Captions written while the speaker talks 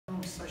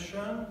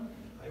session.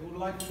 I would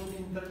like to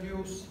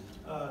introduce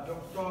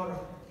Dr.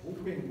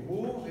 Wuping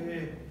Wu.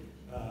 He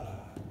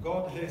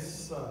got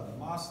his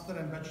master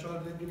and bachelor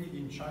degree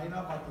in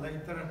China, but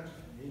later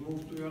he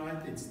moved to the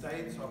United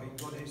States, so he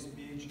got his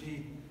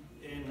PhD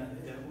in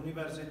the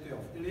University of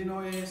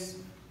Illinois.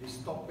 His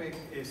topic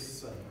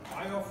is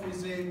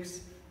biophysics,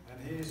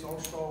 and he is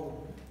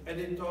also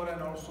editor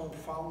and also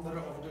founder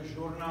of the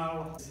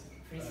journal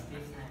Free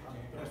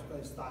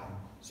Space Time.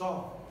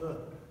 So the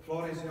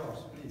floor is yours,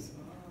 please.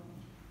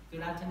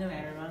 Good afternoon,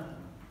 everyone.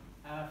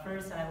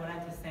 First, I would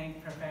like to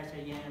thank Professor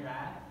Yan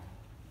Rai,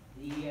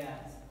 the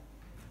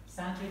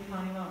Century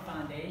 21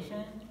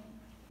 Foundation,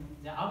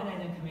 the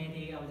organizing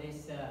committee of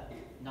this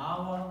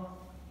novel,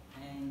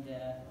 and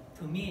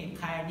to me,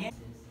 pioneer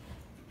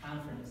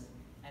conference.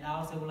 And I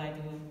also would like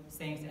to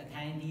thank the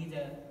attendees,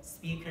 the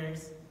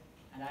speakers,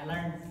 and I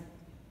learned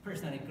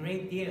personally a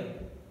great deal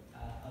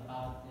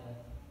about the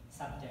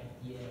subject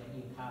you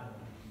covered.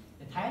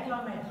 The title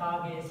of my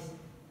talk is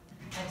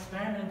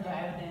Experimental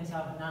Evidence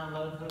of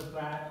Non-Local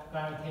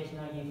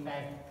Gravitational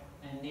Effect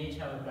and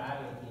Nature of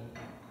Gravity.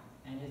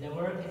 And the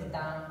work is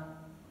done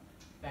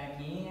by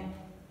me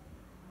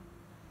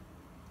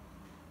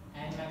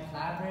and my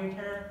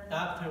collaborator,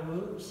 Dr.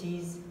 Wu.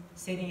 She's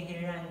sitting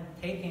here and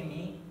taking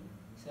me,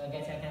 so I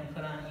guess I can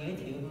put on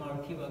YouTube, more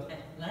people can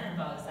learn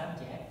about the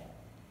subject.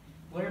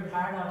 We're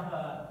part of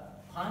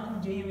Quantum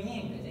Dream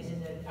Inc. This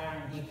is an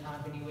R&D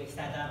company we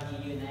set up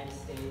in the United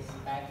States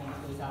back in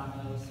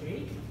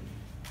 2003.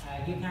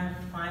 You can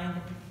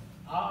find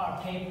all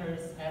our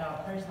papers at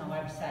our personal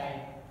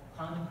website,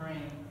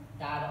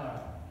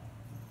 quantumbrain.org.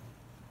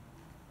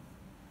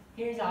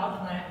 Here's the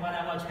outline, what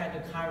I will try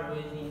to cover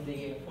within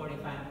the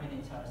 45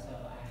 minutes or so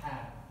I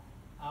have.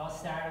 I'll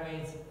start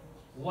with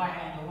why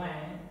and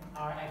when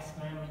our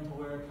experiments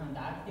were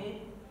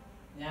conducted.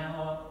 Then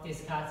we'll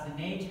discuss the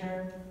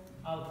nature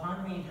of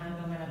quantum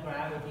entanglement of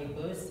gravity,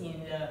 both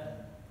in the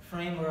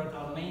framework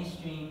of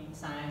mainstream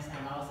science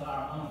and also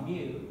our own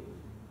view.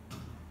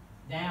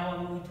 Then I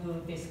will move to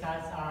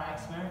discuss our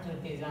experimental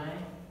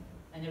design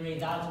and the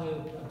results we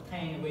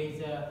obtained with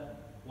the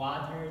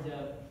water,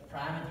 the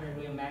parameters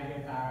we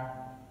measured are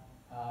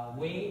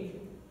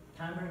weight,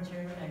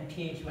 temperature, and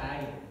pH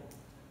value.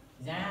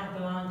 Then I'll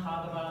go on to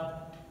talk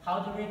about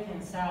how to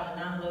reconcile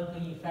the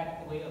non-local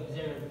effect we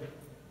observed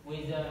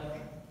with the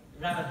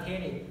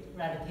relativity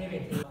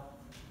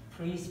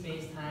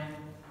pre-space-time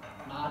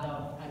model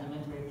of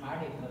elementary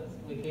particles.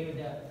 We gave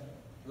the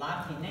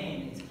lucky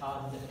name, it's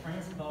called the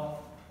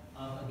principle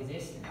of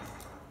existence.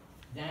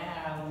 Then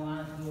I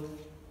want to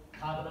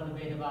talk a little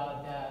bit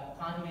about the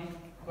quantum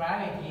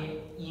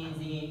gravity in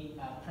the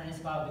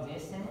principle of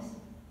existence.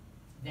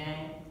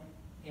 Then,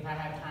 if I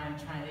have time,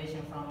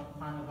 transition from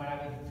quantum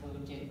gravity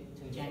to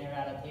general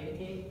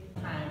relativity.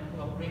 Time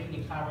will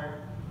briefly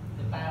cover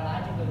the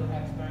biological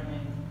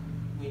experiment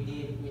we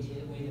did, which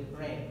is with the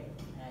brain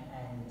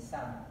and the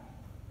sun.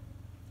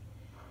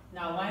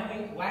 Now, why we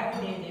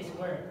did this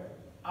work?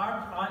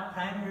 Our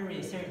primary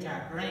research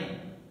are brain.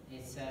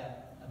 It's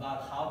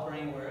about how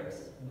brain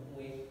works.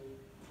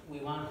 We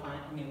want to find,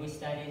 we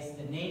study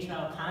the nature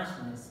of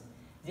consciousness.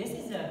 This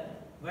is a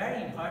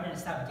very important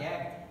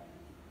subject.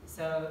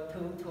 So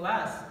to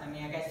us, I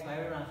guess to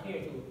everyone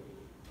here,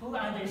 to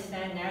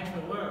understand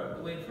natural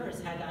world, we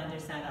first had to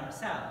understand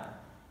ourselves.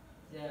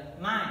 The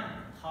mind,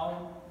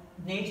 how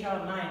nature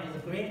of mind is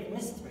a great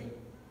mystery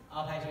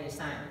of actually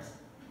science.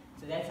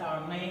 So that's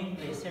our main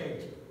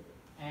research.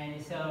 And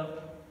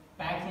so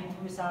back in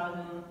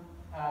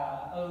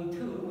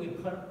 2002, we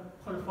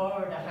put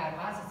forward a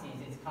hypothesis.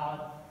 It's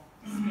called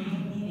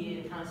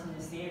spin-mediated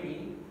consciousness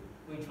theory,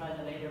 which was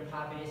later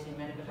published in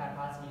Medical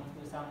Hypothesis in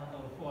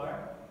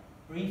 2004.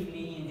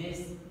 Briefly, in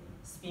this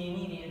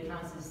spin-mediated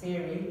consciousness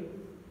theory,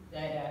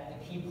 that the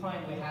key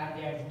point we have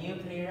there is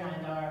nuclear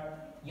and our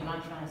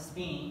electron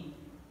spin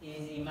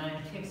is a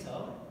mind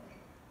pixel.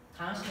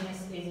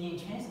 Consciousness is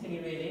intrinsically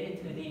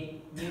related to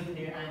the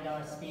nuclear and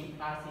our spin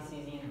processes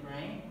in the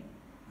brain,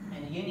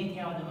 and the unity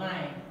of the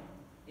mind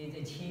is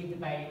achieved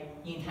by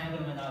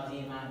entanglement of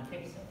the mind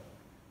pixel.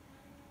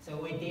 So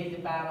we did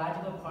the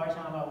biological portion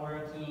of our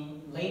work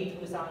in late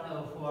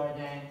 2004,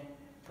 then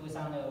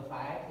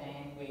 2005,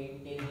 then we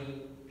did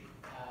the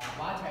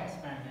water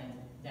experiment.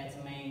 That's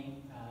the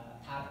main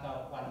topic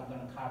of what we're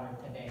going to cover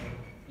today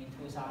in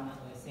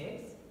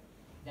 2006.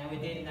 Then we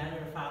did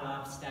another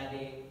follow-up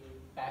study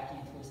back in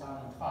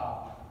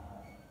 2012,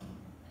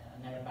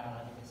 another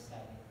biological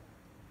study.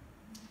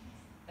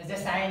 As a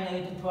side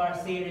note to our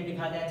theory,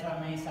 because that's our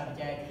main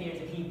subject, here's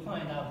the key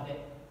point of the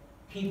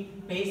key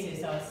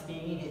basis of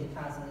spin-mediated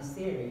consciousness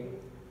theory.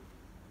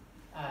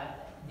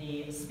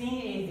 The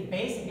spin is the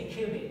basic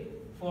qubit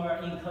for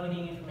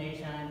encoding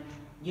information.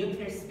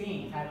 Nuclear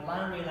spin have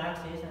long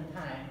relaxation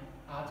time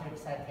after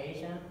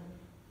excitation,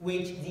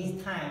 which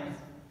these times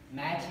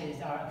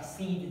matches or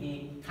exceed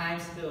the time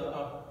scale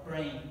of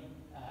brain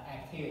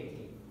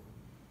activity.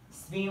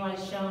 Spin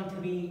was shown to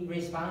be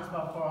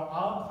responsible for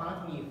all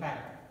quantum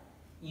effects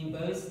in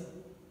both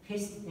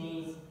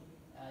hystenes,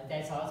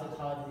 that's also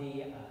called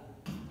the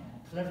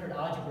Clifford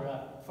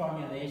algebra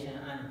formulation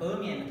on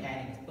Bohmian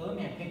mechanics,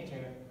 Bohmian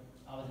picture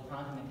of the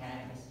quantum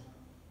mechanics.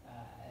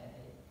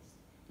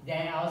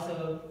 Then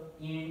also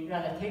in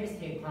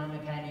relativistic quantum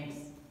mechanics,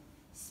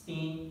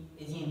 spin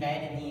is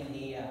embedded in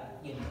the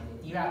the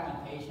Dirac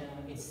equation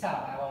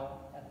itself. I will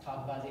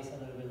talk about this a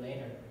little bit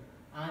later.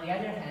 On the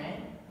other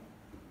hand,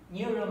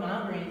 neural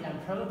membranes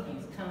and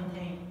proteins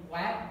contain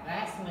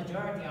vast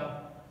majority of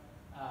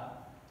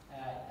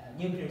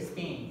nuclear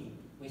spins,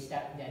 which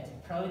that's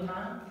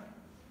proton,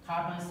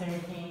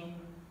 carbon-13,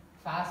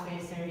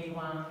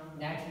 phosphate-31,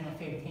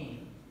 nitrogen-15,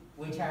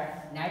 which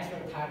are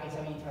natural targets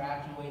of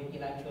interaction with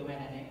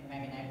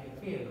electromagnetic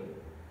field.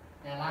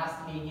 And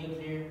lastly,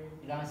 nuclear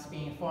long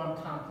spin form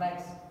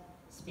complex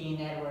spin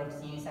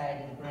networks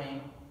inside the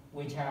brain,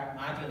 which are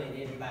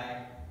modulated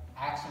by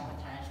action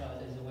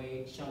potentials, as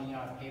we shown in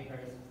our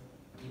papers.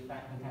 You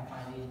can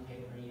find these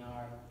papers in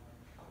our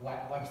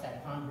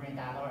website,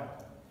 quantumbrain.org.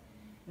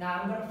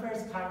 Now I'm going to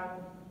first cover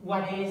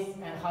what is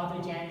and how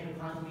to generate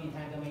quantum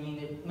entanglement in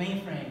the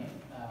mainframe,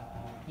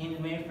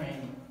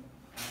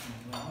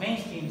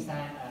 mainstream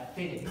science,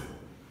 physics.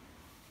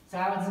 So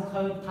I was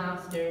quote Tom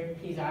Sturt,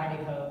 his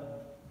article.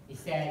 It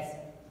says,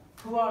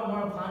 two or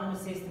more quantum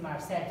systems are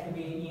said to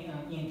be in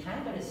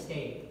entangled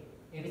state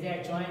if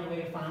their joint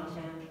wave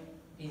function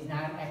is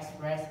not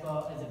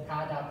expressible as a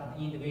product of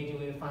the individual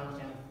wave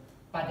function,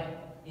 but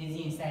is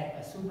instead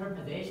a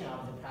superposition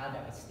of the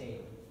product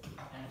state.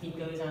 And he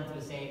goes on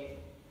to say,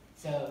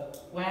 so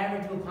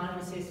whenever two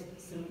quantum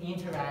systems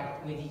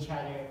interact with each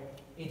other,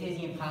 it is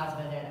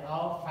impossible that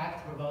all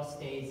factorable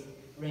states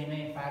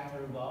remain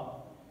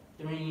factorable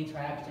during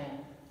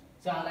interaction.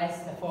 So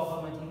unless the four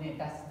homogeneity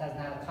does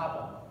not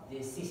couple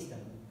this system,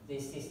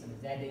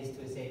 that is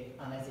to say,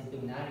 unless it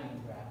do not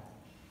interact.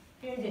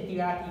 Here's the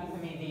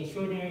Dirac, the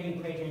Schrödinger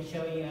equation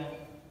showing a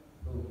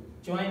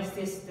joint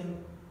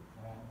system.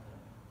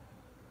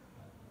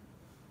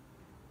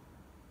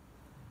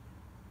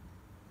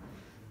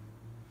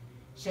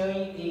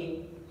 Showing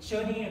the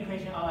Schrödinger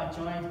equation of a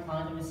joint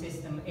quantum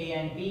system A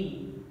and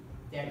B,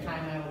 their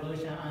time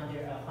evolution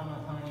under a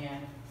homotonia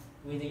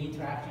with the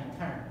interaction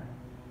term.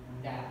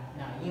 That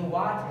now in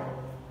water,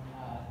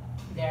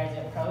 there's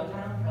a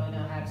proton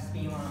have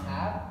spin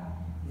 1/2.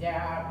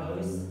 There are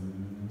both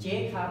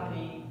J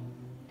coupling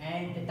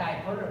and the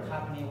dipolar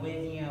coupling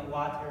within a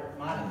water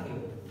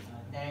molecule.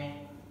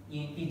 Then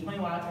in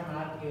between water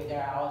molecules,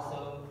 there are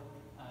also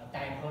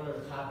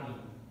dipolar coupling.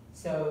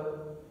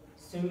 So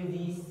through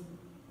this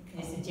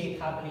J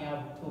coupling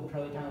of two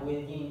protons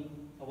within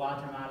a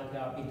water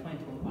molecule, between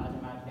two water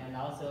molecules, and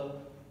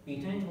also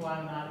between two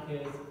water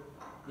molecules,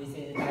 this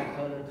is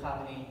dipolar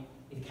coupling.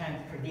 It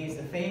can produce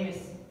the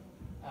famous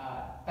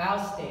Bell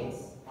states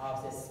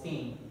of the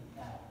spin.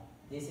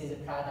 This is a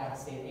product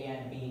state A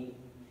and B,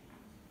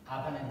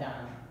 up and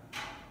down,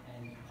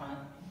 and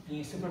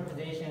in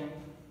superposition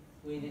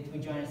with the two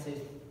joint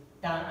systems,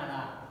 down and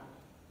up.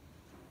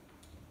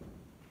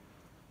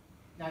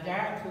 Now there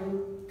are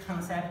two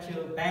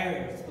conceptual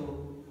barriers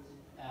to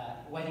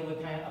whether we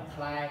can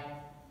apply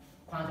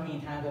quantum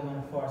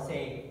entanglement for,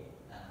 say,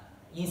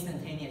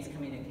 instantaneous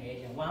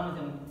communication. One of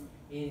them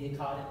is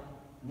called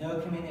no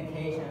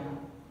communication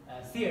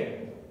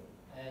theory.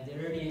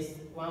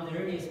 One of the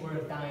earliest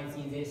work done is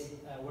in this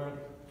work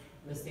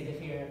listed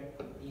here,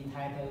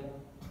 entitled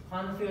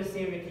 "Quantum Field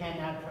Theory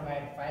Cannot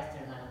Provide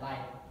Faster Than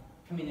Light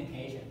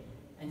Communication."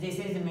 And this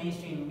is the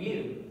mainstream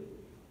view.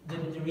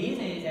 The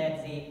reason is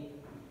that the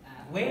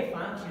wave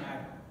functions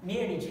are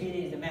merely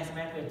treated as a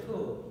mathematical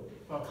tool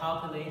for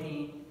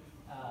calculating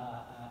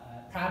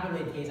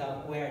probabilities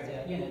of where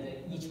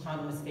each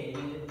quantum state,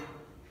 in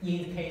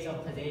the case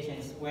of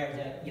positions, where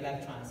the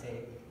electron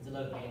state is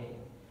located.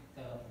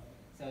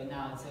 So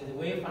the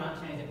wave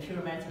function is a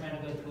pure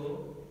mathematical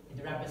tool.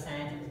 It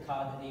represents what's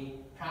called the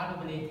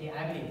probability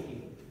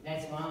ability.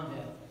 That's one of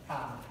the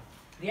problems.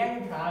 The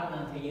other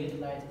problem to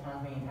utilize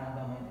quantum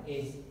entanglement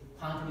is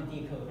quantum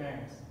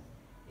decoherence.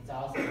 It's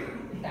also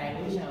the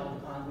dilution of the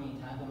quantum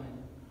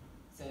entanglement.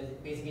 So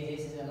basically,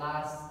 this is the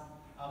loss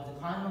of the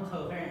quantum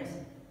coherence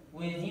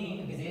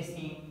within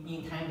existing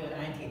entangled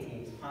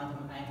entities,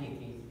 quantum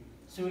entities,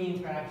 through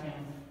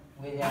interaction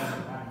with their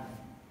environment.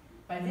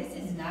 But this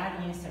is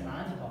not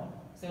insurmountable.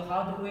 So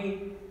how do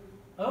we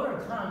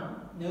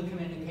overcome no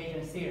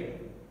communication theory?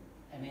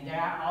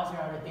 There are also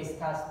already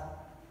discussed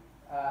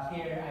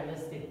here. I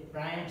listed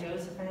Brian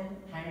Josephson,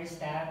 Henry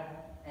Stapp,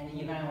 and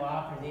Ivan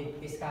Walker. They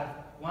discussed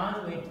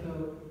one way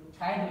to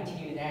try to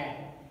achieve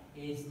that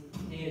is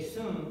they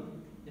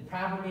assume the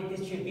probability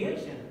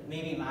distribution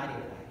may be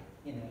modified.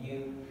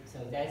 So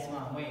that's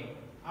one way.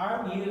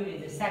 Our view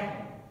is the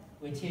second,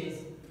 which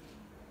is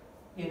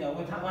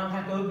one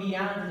can go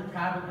beyond the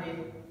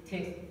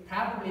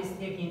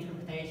probabilistic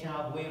interpretation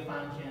of wave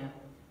function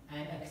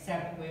and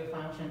accept wave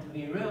function to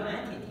be real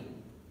entity.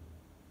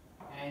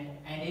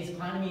 And its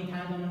quantum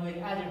entanglement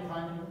with other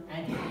quantum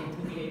entities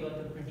to be able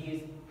to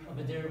produce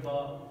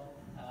observable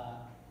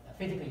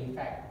physical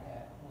effect.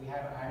 We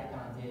have an article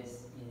on this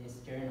in this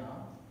journal.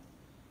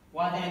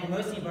 Well, then,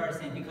 most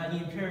important thing, because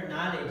impure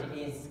knowledge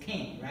is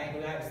king, right?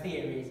 We have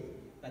theories.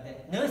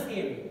 but no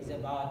theory is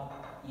about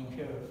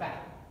empirical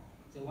fact.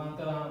 So one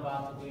go on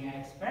about doing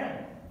an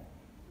experiment.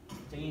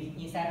 So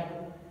instead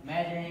of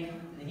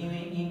measuring the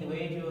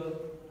individual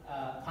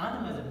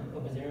quantum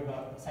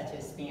observer, such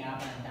as spin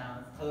up and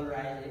down,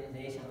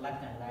 polarization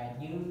left and right,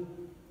 you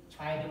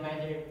try to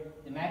measure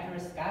the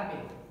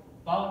macroscopic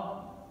bulk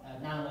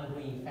non-local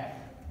effect.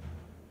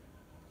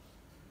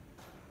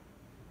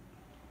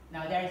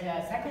 Now there's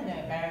a second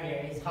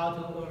barrier, is how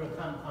to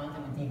overcome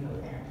quantum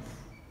decoherence.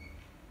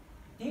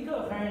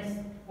 Decoherence,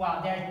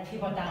 well, there are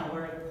people done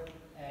work,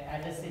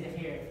 as I said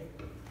here.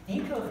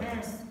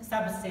 Decoherence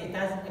substate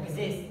doesn't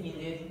exist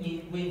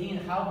within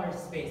Hilbert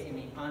space.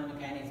 In quantum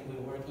mechanics, we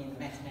work in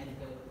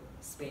mathematical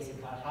space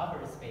called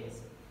Hilbert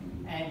space.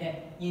 And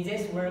in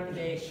this work,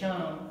 they've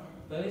shown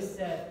both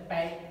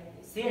by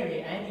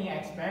theory and in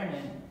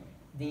experiment,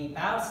 the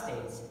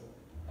biostates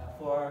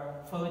for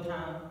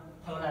photon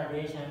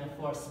polarization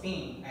for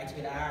spin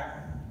actually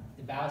are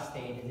the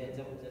biostate,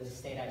 the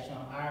state I've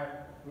shown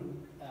are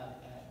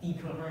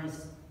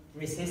decoherence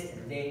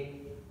resistant. They're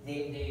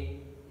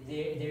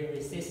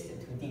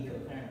resistant to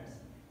decoherence.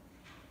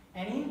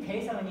 And in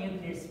case of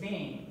nuclear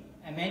spin,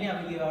 and many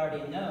of you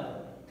already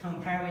know,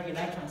 compared with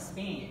electron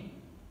spin,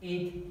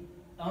 it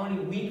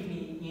only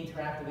weakly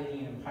interacts with the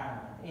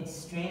environment. Its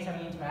strength of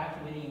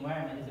interaction with the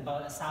environment is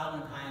about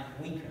 1,000 times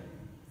weaker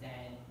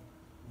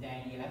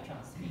than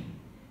electron spin.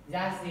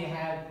 Thus, they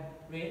have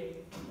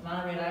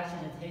long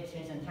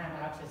relaxation and time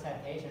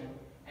excitation.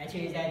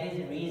 Actually, that is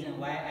the reason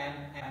why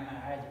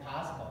MMR is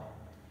possible.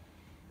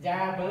 There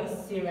are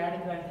both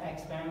theoretical and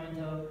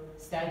experimental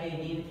studies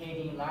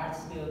indicating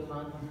large-scale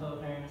quantum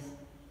coherence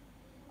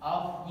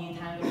of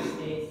entangled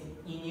states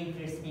in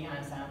nuclear spin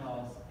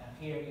ensembles.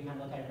 Here you can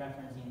look at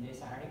reference in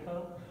this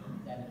article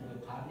that we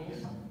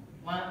published.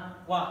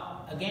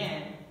 Well,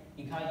 again,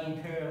 because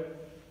empirical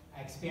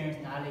experience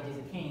knowledge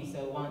is king,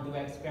 so one do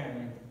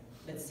experiment.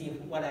 Let's see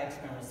what the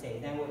experiment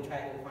says. Then we'll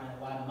try to find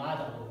what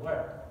model will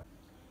work.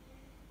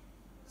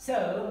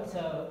 So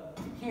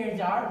here's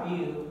our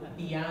view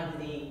beyond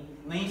the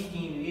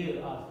mainstream view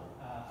of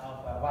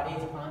what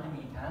is quantum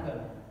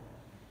entanglement.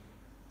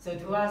 So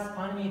to us,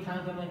 quantum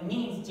entanglement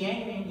means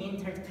genuine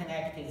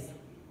interconnectedness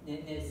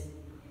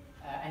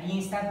and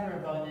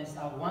inseparableness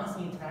of once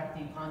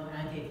interacting quantum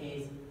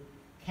entities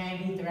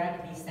can be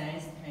directly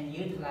sensed and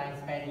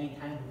utilized by the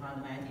entangled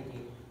quantum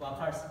entity. Well, of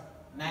course,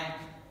 Mac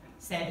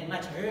said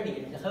much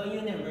earlier, the whole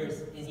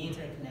universe is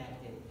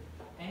interconnected.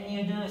 And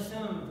you don't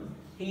assume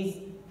his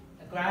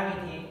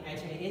gravity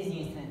actually is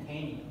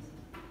instantaneous.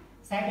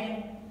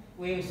 Second,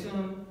 we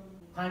assume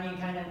quantum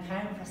entanglement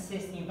can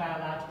persist in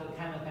biological,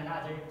 chemical, and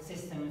other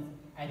systems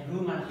at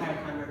room and higher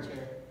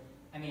temperature.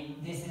 I mean,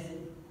 this is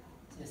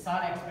a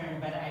thought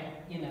experiment, but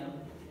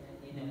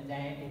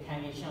then it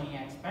can be shown in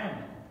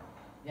experiment.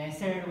 Then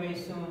third, we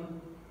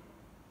assume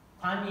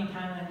quantum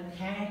entanglement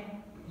can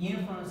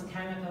influence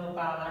chemical,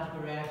 biological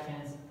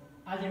reactions,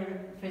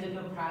 other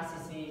physical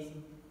processes,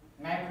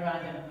 macro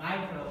and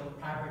micro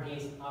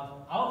properties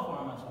of all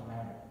forms of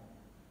matter.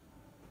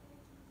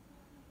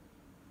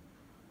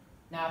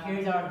 Now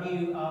here's our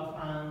view of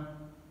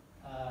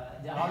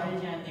the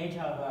origin and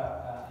nature of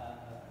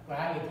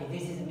gravity.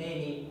 This is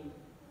really,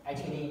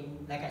 actually,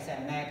 like I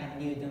said, Mach and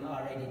Newton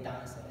already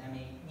done so. I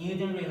mean,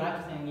 Newton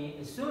reluctantly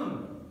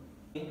assumed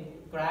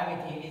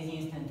gravity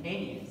is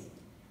instantaneous.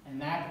 And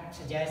Mach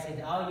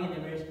suggested all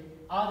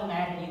the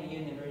matter in the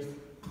universe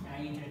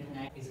are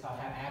interconnected. It's called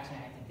have action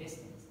at a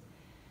distance.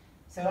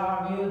 So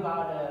our view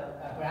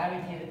about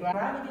gravity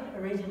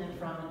originated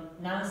from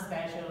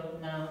non-spatial,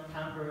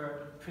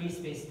 non-temporal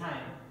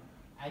pre-space-time.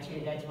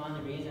 Actually, that's one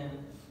of the reasons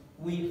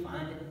we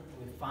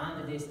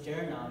founded this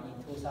journal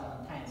in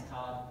 2010. It's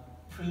called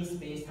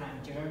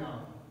Pre-Space-Time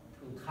Journal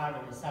to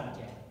cover the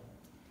subject.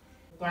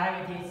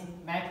 Gravity's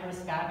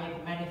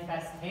macroscopic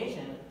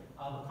manifestation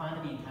of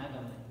quantum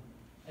entanglement.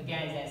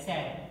 Again, as I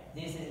said,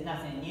 this is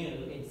nothing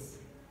new. It's,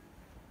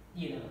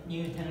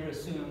 Newton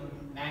assumed,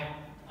 Mach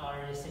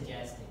already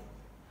suggested.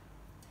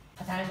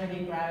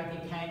 Potentially, gravity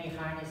can be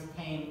harnessed,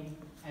 tamed,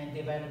 and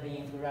developed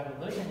into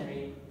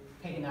revolutionary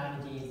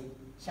technologies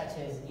such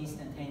as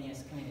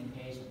instantaneous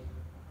communication.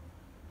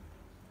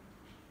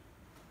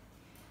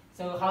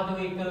 So how do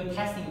we go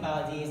testing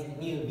about these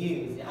new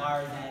views?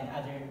 Ours and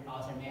other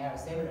authors may have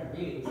similar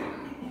views.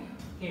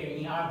 Here,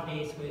 in our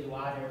case with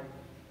water,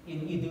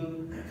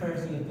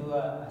 first you do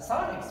a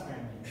thought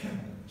experiment.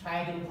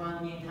 Try to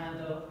quantum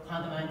entangle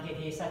quantum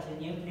entities such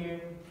as nuclear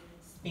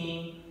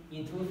spin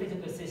into a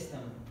physical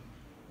system.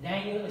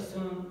 Then you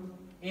assume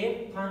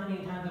if quantum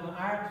entanglement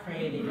are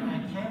created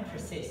and can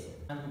persist,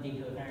 quantum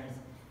decoherence,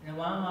 and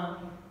one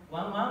of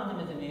them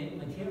is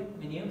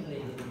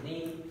manipulated, the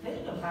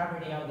physical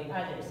property of the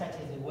other, such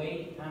as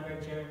weight,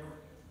 temperature,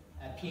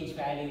 pH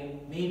value,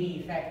 may be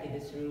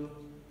affected through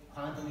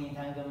quantum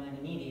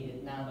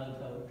entanglement-mediated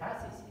non-local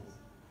processes.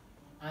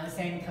 On the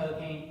same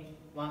token,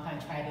 one can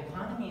try to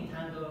quantum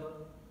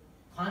entangle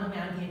quantum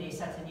entities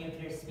such as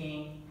nuclear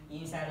spin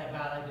inside a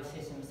biological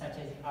system such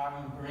as our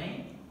own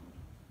brain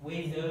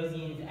with those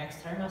in the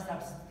external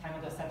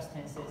chemical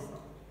substances.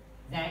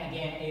 Then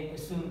again, if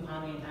assume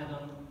quantum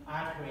entanglement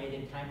are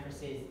created, time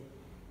persists,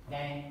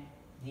 then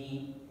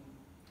the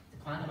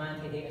quantum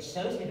entity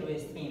associated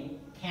with spin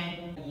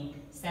can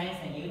sense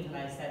and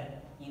utilize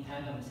that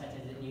entanglement, such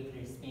as the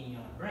nuclear spin in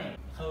your brain.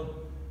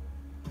 Hope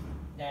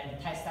that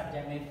the test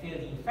subject may feel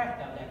the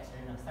effect of the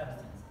external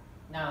substance.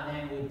 Now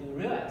then we do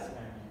real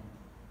experiment,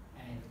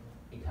 and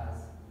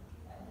because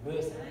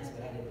real science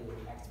we had to do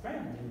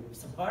experiment to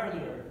support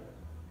your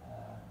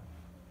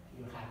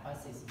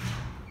hypothesis.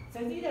 So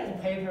these are the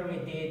paper we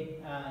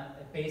did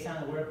based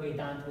on the work we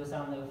done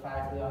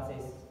 2005,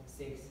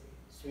 2006,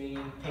 3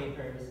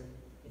 papers.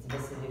 It's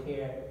listed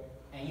here,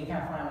 and you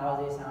can find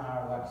all this on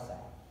our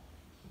website.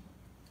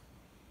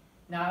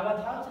 Now I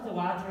will talk to the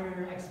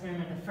water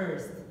experiment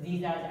first.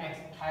 These are the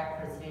high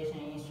precision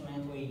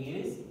instruments we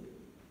use.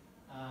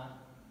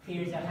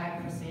 Here's a high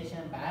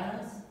precision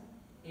balance.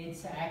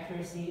 Its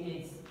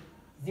accuracy is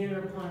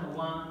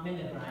 0.1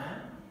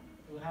 milligram.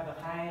 We have a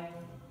high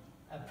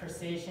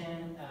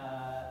precision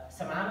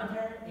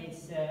thermometer.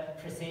 Its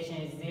precision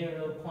is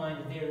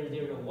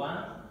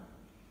 0.001.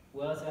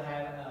 We also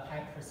have a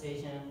high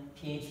precision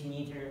pH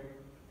meter.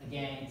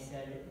 Again, its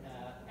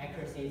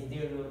accuracy is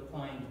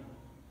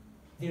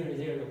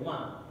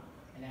 0.001.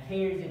 And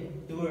here's the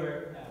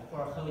door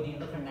for holding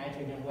liquid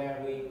nitrogen,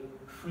 where we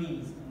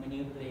freeze and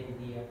manipulate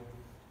the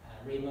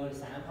remote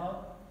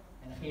sample.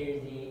 And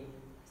here's the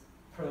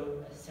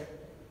probe,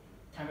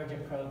 temperature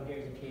probe.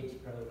 Here's the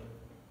pH probe.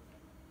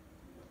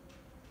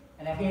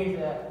 And here's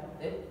the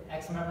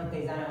experimental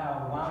design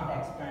of one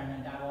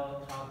experiment. I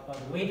will talk about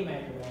weight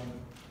measurement,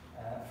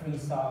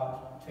 freeze thaw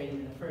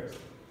treatment first.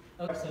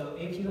 Okay, so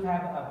if you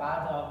have a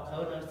bottle of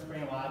cold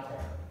spring water,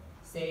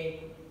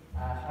 say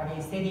have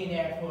been sitting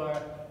there for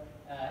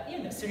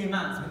 3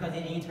 months because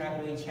they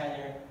interact with each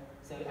other.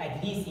 So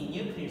at least in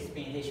nuclear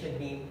spin, they should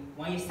be,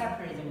 when you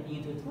separate them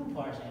into 2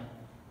 portions,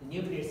 the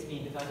nuclear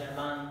spin, because they're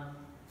long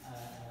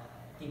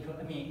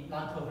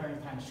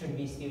coherence time, should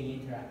be still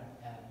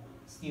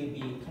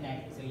be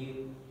connected. So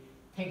you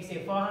take,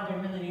 say,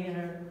 400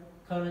 milliliter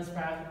cold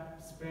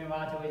spring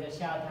water with a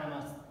shelf time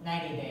of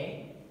 90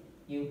 days.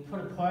 You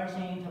put a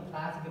portion into a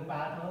plastic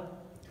bottle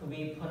to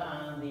be put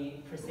on the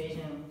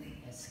precision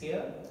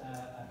scale,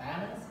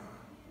 balance.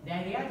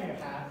 Then the other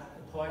half,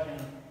 the portion,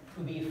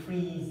 to be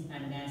freeze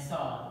and then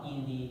thaw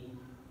in the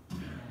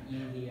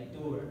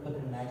door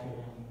liquid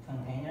nitrogen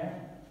container.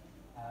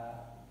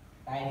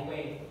 By the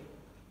way,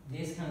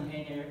 this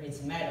container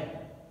is metal,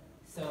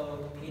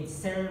 so it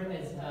serves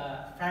as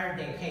a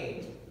Faraday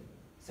cage.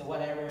 So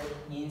whatever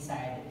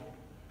inside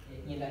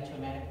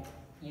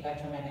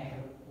electromagnetic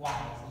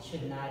wise, it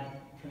should not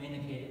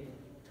communicate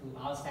to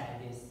outside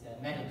this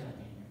metal container.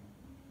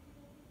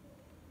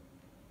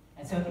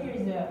 And so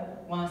here's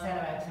one set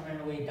of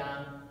experiment we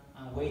done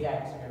on weight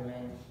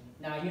experiment.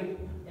 Now you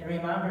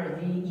remember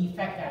the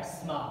effects are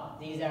small.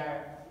 These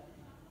are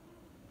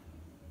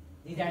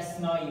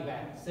small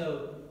effects.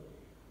 So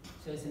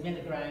it's a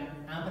milligram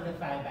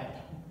amplified by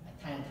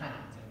 10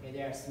 times. Okay,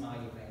 they are small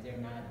effects. They're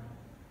not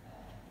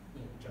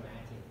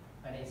dramatic,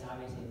 but it's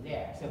obviously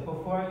there. So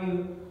before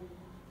you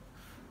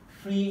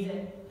freeze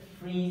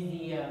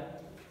the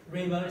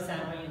remote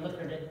sample, you look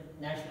at the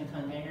nitrogen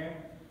container.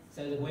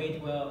 So the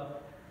weight will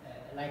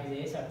like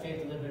this, or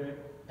drift a little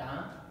bit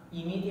down.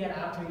 Immediately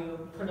after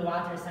you put the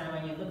water sample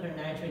and you look at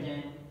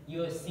nitrogen,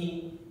 you will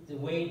see the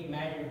weight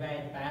measured by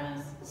the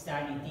balance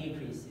starting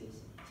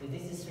decreases. So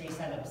this is 3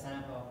 set of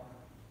sample.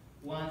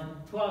 2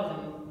 of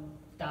them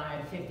down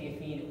at 50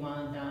 feet,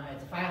 1 down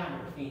at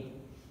 500 feet.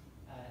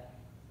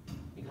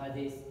 Because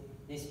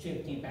this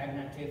drifting,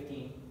 background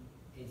drifting,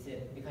 is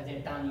because they're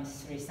done in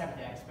 3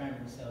 separate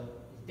experiments, so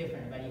it's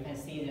different. But you can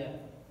see the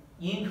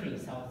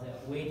increase of the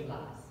weight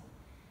loss.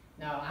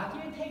 Now, after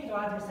you take the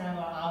water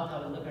sample out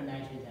of the liquid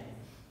nitrogen,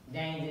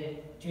 then the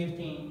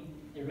drifting,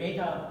 the rate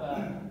of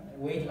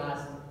weight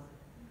loss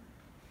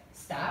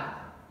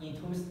stop. In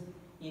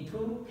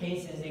two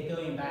cases, they're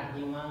going back.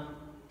 In one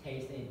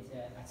case, it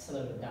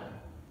slowed down.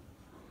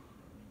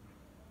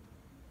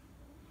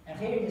 And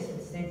here is a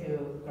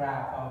statistical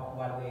graph of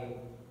what we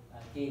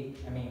did.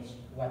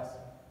 What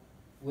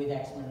with the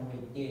experiment we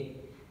did.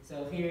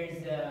 So here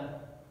is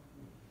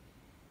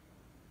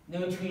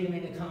no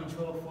treatment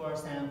control for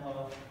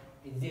sample.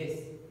 Is this.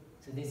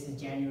 So this is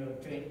general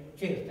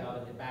drift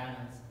of the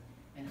balance.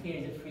 And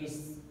here is the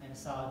freeze and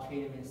thaw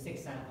treatment,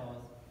 6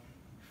 samples.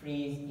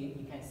 Freeze,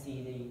 you can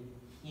see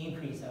the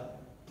increase of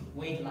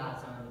weight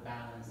loss on the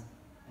balance.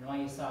 And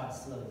when you thaw, it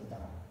slows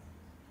down.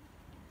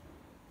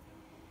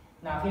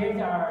 Now here's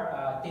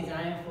our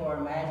design for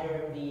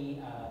measure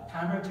the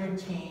temperature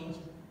change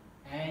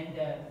and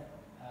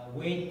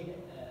weight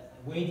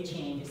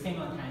change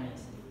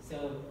simultaneously.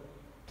 So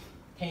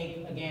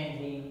take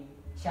again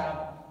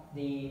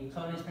the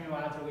cold spring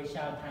water with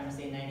shelf time,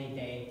 say 90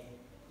 days.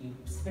 You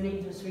split it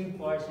into 3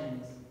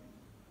 portions.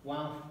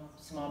 1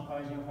 small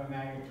portion for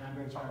measure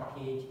temperature or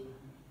pH.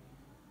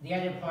 The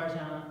other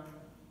portion,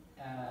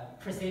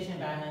 precision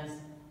balance,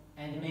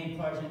 and the main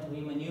portion to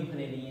be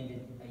manipulated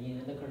in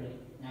the liquid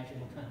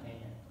nitrogen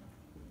container.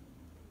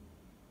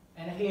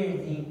 And here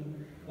is the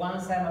one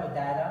set of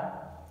data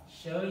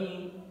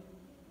showing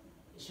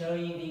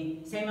the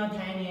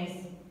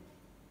simultaneous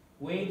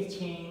weight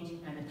change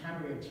and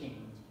temperature change.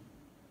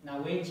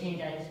 Now weight change,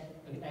 as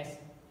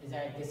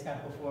I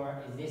discussed before,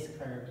 is this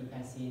curve. You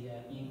can see the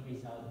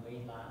increase of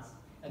weight loss.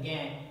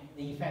 Again,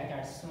 the effects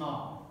are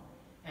small.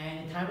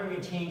 And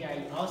temperature change are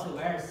also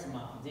very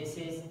small. This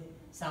is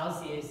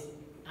Celsius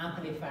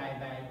amplified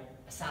by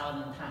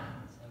 1,000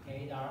 times.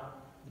 Okay, the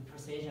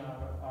precision of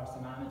our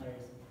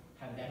thermometers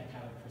have that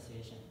type of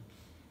precision.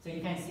 So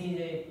you can see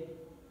the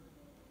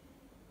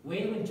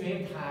weight would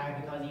drift higher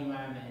because of the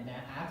environment. And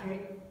then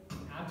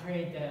after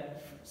the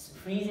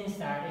freezing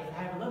started, it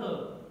had a little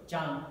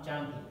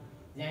jumpy.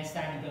 Then it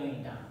started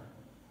going down.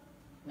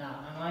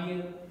 Now, and when you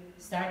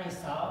start to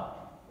thaw,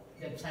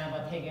 the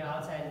sample taken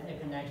outside the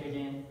liquid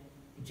nitrogen,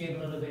 drift a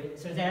little bit.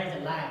 So there is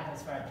a lag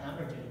as far as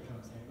temperature is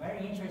concerned. Very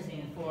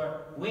interesting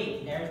for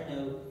weight, there is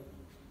no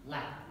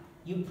lag.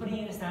 You put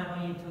in the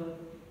sample into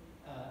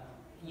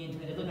the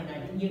liquid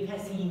nitrogen, you can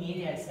see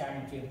immediately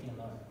starting drifting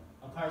lower.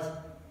 Of course,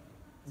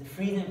 the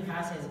freezing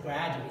process is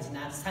gradual. It's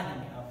not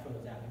suddenly all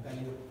froze out because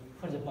you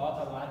put the bulk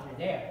of water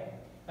there.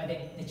 But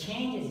the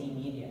change is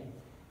immediate.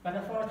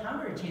 But for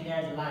temperature change,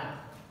 there's a lag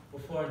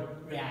before it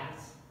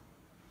reacts.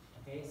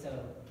 Okay, so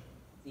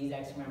these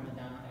experiments are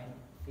done at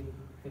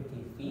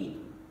 50 feet.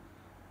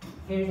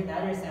 Here's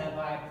another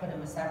sample. I put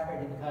them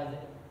separately because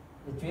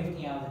the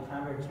drifting of the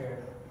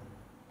temperature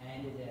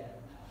and the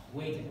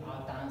weight is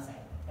all downside.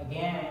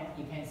 Again,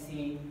 you can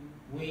see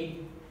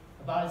weight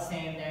about the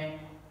same. Then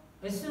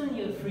as soon as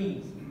you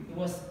freeze, it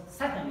was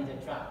suddenly the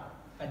drop.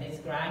 But this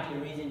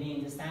gradual reason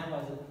being the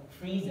sample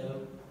freeze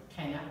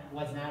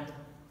was not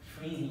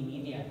freezing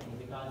immediately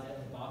because the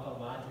bulk of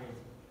water is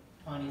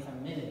 20-some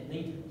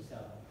milliliters. So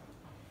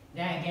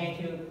then again,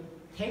 if you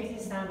take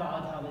this sample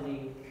out of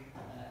the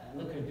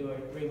liquid door,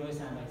 remove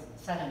sample,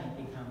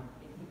 suddenly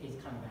it's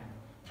come back.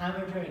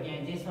 Temperature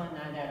again, this one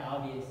not that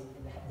obvious.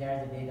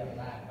 There's a bit of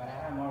lag, but I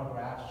have more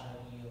graphs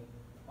showing you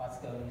what's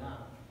going on.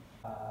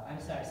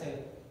 I'm sorry. So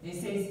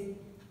this is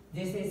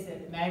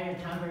measure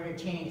temperature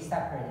change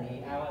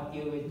separately. I will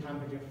deal with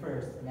temperature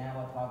first, and then I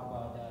will talk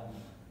about the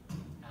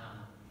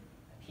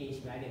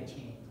pH value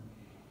change.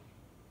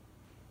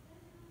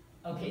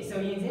 Okay, so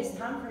in this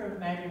temperature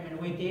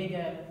measurement, we did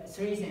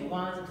 3 things.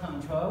 One is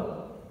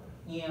control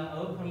in an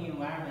open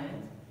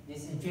environment.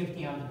 This is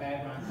drifting of the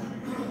background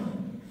temperature.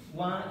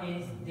 One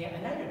is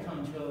another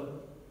control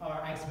or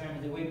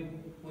experiment. We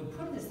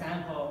put the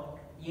sample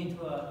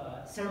into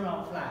a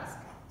thermal flask,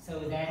 so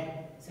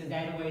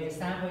that way the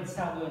sample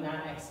itself will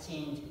not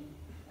exchange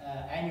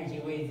energy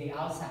with the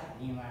outside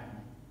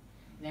environment.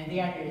 Then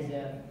the other is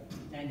a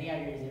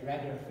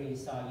regular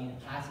freeze thaw in a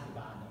plastic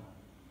bottle.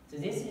 So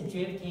this is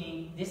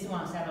drifting. This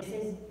one sample. This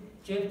is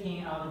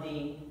drifting of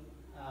the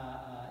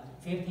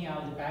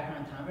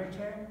background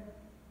temperature,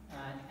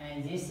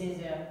 and this is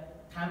a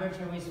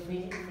temperature with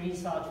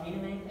freeze thaw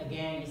treatment.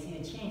 Again, you see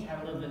the change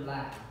have a little bit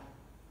lag.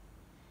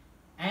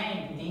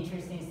 And the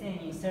interesting thing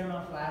in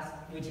thermal flask,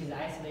 which is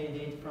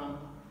isolated from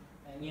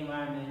the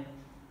environment,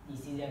 you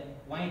see that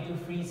when you do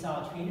freeze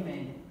thaw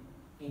treatment,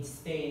 it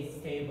stays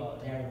stable.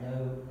 There are no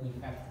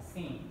effects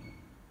seen.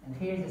 And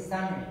here's a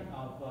summary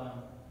of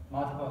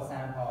multiple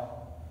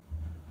sample.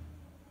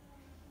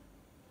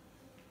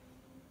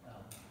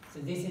 So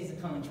this is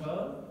the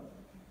control.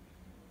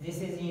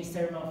 This is in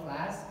thermal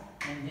flask,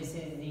 and this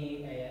is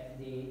the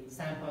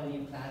sample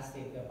in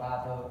plastic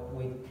bottle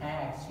with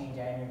can exchange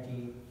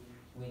energy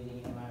with the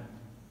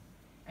environment.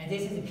 And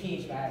this is the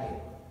pH value.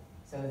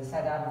 So the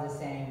setup is the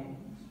same.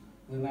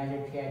 We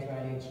measure pH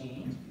value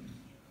change.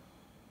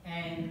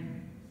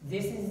 And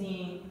this is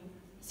the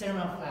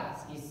thermal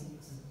flask.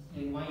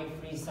 When you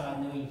freeze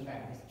thaw, no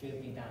effect. It's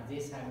drifting down.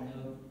 This have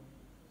no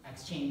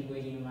exchange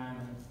with the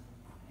environment.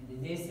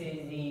 And this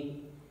is the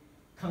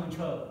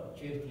control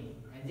drifting.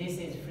 And this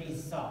is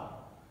freeze thaw.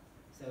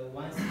 So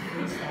once the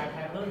freeze thaw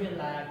have a little bit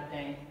lag,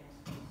 then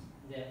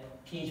the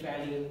pH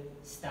value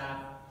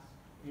stop.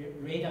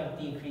 Rate of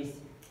decrease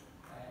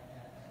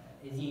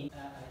is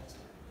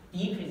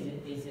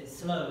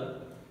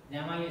slowed.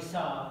 Then when you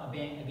saw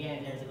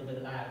again, there's a little bit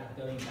of lag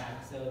going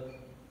back. So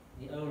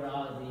the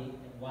overall the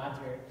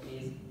water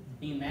is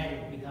being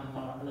measured become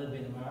a little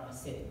bit more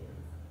acidic.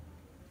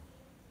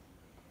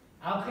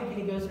 I'll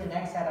quickly go through the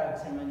next set of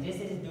experiments. This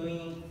is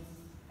doing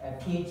a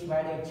pH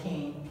value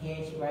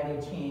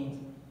change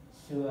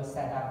through a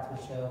setup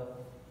to show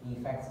the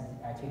effects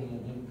actually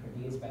indeed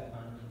produced by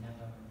quantum.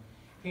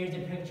 Here's a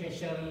picture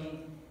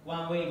showing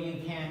one way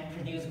you can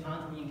produce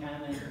quantum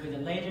entanglement with a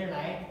laser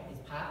light. It's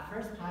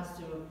first passed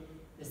through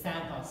the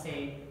sample.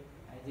 Say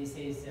this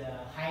is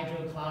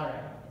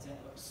hydrochloride. It's a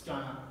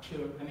strong,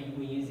 pure.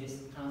 We use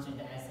this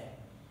concentrated acid.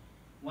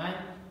 One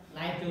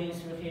light going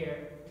through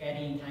here, light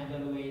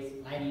entangled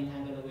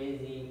with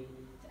the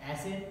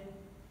acid.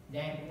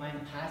 Then when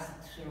passed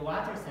through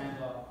water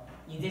sample,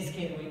 in this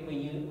case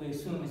we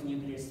assume it's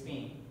nuclear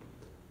spin.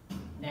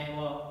 Then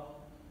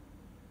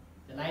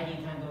the light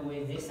entangled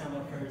with this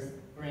sample first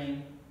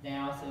then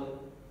also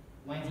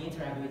when it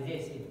interact with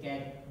this, it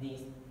get the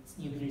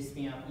nuclear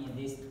spin up in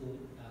these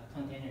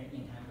container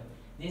entangled.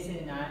 This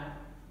is not,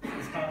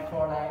 it's called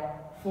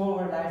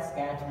forward light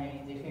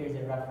scattering. Here's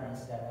a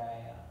reference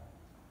that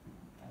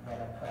I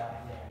put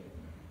out there.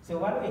 So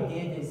what we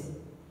did is,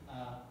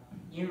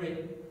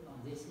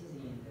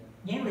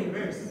 in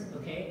reverse,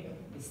 okay?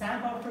 We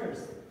sample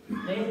first.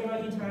 Later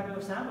on interact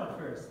with sample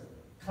first.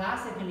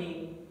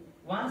 Classically,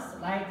 once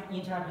light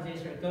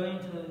interposition going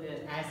to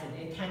the acid,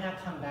 it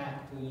cannot come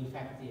back to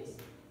affect this.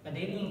 But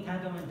if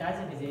entanglement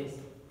does exist,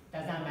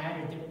 does not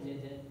matter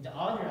the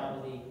order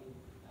of the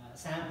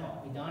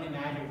sample. It only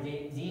matters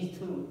these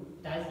two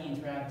does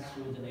interact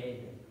through the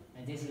laser.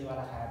 And this is what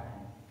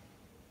happened.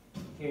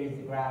 Here's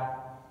the graph.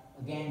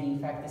 Again, the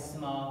effect is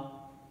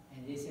small,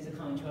 and this is a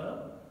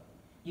control.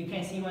 You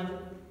can see when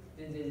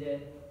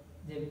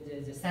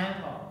the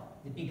sample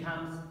it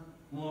becomes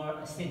more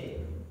acidic.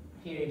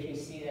 Here, if you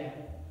see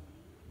that,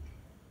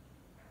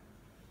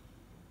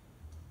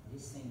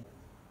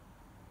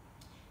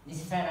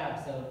 this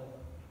setup, so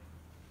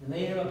the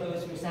laser will go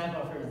through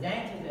sample first,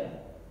 then to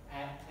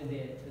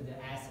the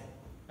acid.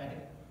 But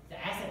the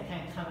acid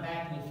can come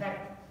back and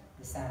affect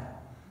the sample.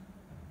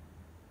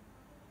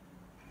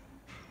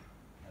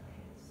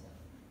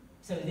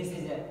 So this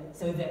is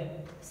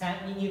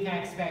you can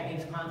expect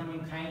if quantum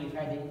mechanics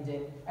affect the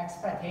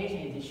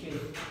expectation is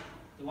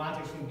the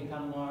water should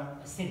become more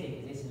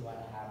acidic. This is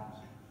what happens.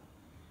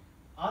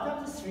 Out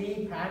of the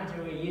three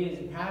parameters we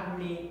use,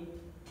 probably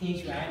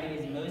pH value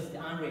is most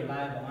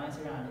unreliable once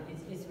around.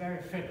 It's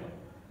very frequent.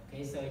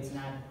 Okay, so it's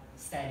not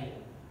steady.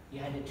 You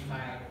have to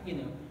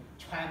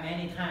try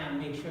many times,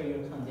 make sure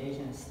your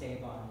condition is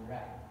stable and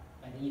right.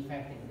 But the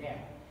effect is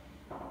there.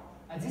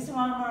 This is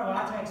one more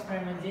water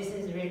experiment. This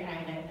is really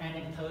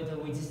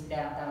anecdotal. We just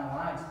done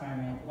one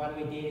experiment. What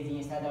we did is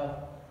instead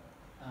of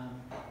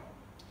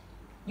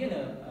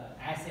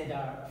acid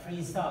or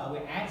freeze salt, we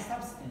add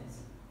substance.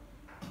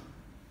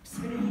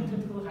 Split into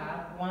two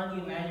halves. One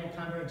you measure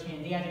temperature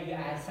change, the other you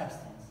add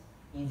substance.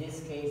 In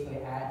this case, we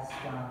add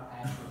strong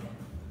acid,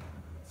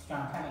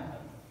 strong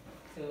chemical.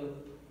 So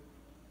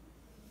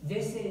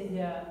this is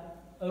the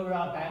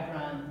overall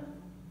background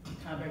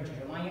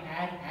temperature. When you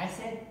add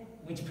acid,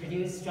 which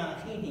produces strong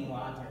heat in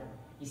water,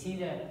 you see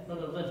the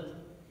little lift.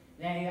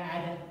 Then you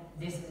add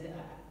this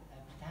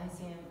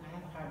potassium. I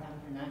have a hard time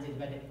pronouncing it,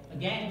 but it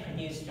again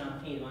produces strong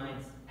heat when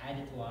it's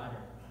added to water.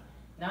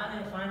 Now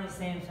then, finally, the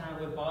same time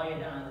we boil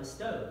it on the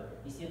stove.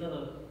 You see a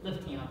little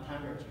lifting of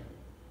temperature.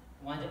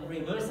 When the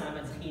reverse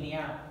sample is heating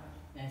up,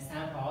 then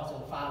sample also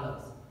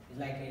follows. It's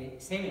like a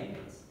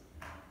simulates.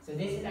 So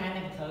this is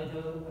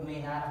anecdotal. We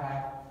may not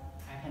have.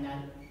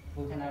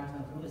 We cannot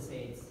conclude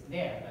say it's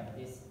there, but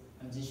this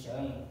I'm just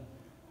showing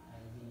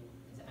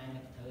the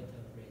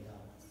anecdotal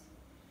results.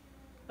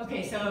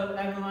 Okay, so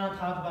I want to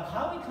talk about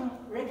how we can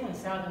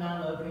reconcile the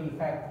non-local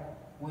effect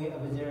we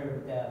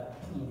observed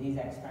in these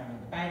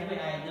experiments. By the way,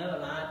 I know a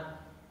lot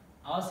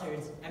of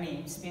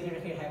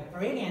speakers here have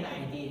brilliant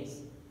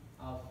ideas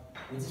of,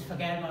 we just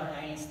forget about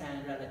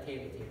Einstein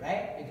relativity,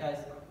 right? Because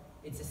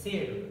it's a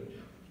theory.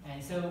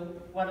 And so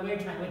what we're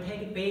trying, we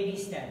take baby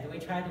steps. We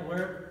try to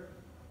work,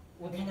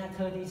 we cannot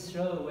totally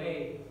throw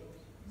away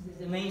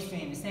the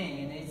mainstream thing.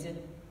 And it's,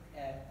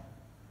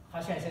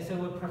 how should I say, so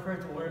we prefer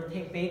to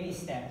take baby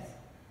steps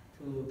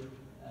to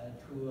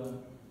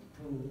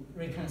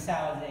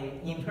reconcile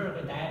the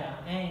empirical data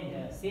and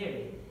the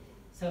theory.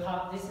 So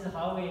this is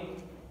how we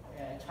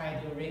try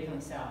to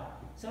reconcile.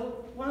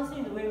 So one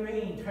thing we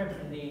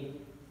reinterpret the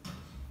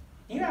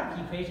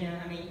Dirac equation.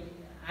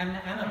 I'm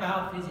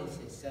a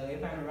biophysicist, so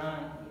if I'm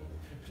wrong,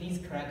 please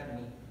correct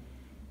me.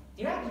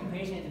 Dirac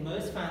equation is the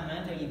most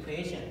fundamental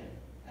equation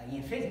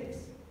in physics.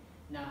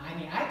 Now,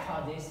 I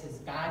call this as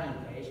God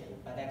equation,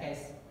 but I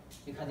guess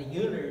because the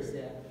Euler's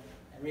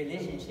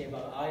relationship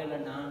of Euler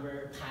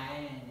number,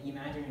 pi, and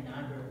imaginary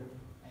number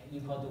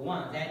equal to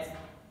 1. That's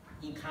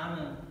in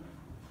common.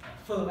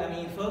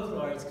 In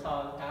folklore, it's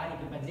called God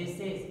equation. But this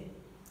is,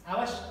 I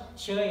will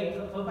show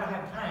you. Hope I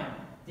have time.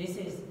 This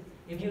is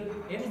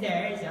if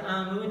there is an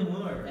unmoved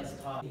Moore, that's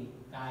called the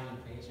God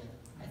equation.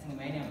 I think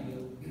many of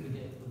you would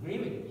agree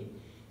with me.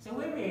 So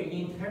we will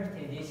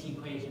interpret this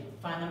equation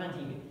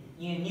fundamentally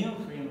in a new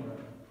framework.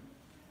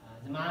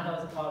 The model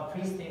is called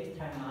pre-state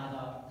time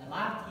model. The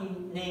lofty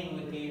name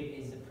we give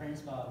is the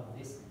principle of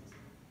distance,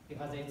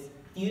 because it's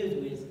deals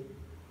with,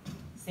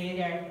 say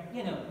there,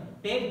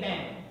 Big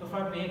Bang,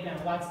 before Big Bang,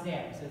 what's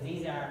there? So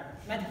these are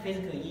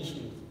metaphysical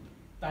issues.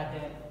 But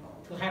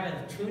to have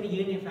a truly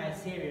unified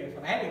theory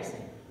for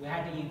everything, we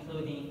have to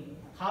include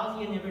how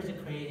the universe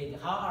is created,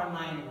 how our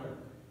mind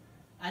works.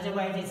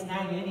 Otherwise, it's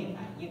not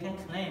unified. You can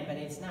claim, but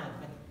it's not.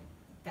 But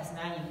that's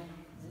not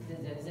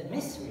the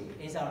mystery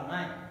is our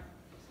mind.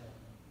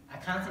 I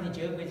constantly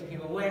joke with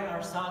people where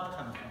our thought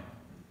comes from.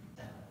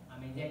 So,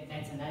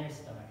 that's another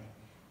story.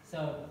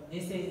 So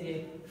this is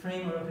the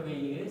framework we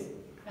use.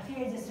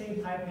 Here's the 3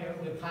 papers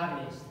we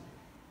published.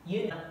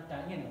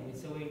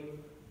 So we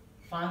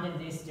founded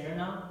this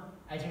journal.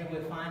 Actually,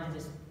 we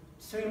founded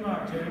 3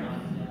 more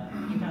journals.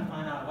 You can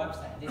find our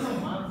website. This is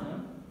one of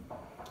them.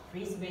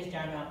 Free Space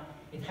Journal.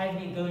 It has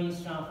been going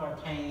strong for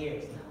 10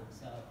 years now.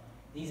 So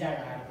these are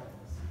the articles.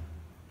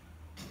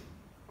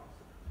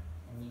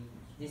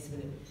 This is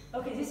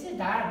a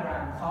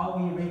diagram how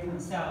we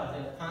reconcile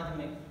the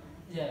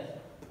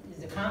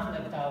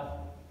conflict of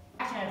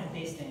action at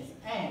distance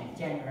and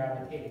general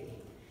relativity.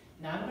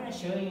 Now I'm going to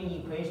show you an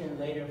equation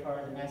later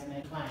for the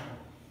mathematical plan.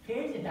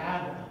 Here's the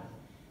diagram.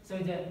 So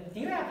the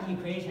Dirac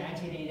equation,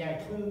 actually there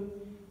are two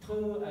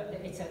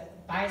it's a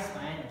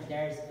bispinor.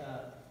 There's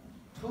a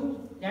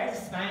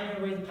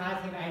spinor with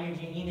positive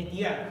energy in the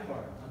Dirac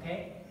form,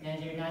 okay?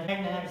 And there's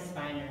another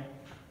spinor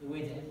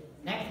with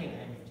negative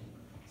energy.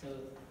 So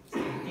the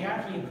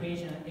Dirac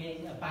equation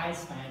is a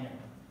bispinor.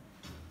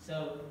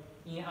 So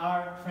in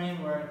our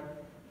framework,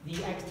 the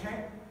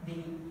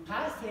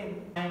positive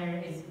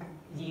spinor is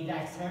in the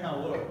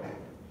external world.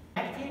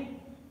 Negative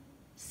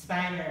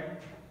spinor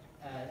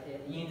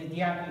in the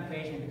Dirac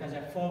equation, because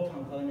there are 4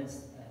 components,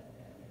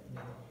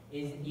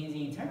 is in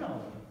the internal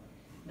world.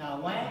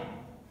 Now, when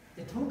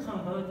the 2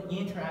 components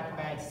interact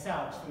by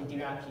itself through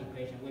Dirac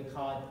equation, we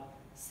call it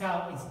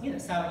cell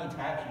interaction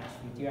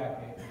through Dirac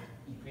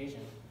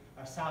equation,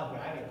 or cell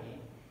gravity.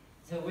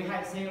 So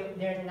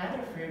there's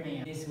another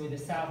fermion, this with the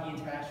cell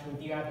interaction through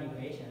Dirac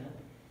equation.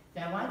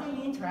 Then when they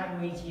interact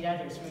with each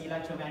other through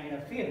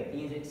electromagnetic field,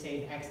 in the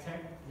say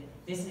external,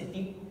 this is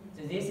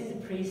the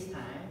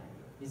pre-time,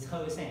 this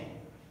whole thing.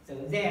 So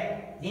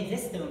there, in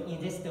this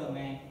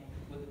domain,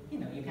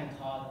 you can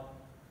call,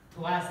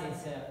 to us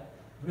it's a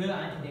real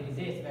entity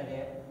exists, but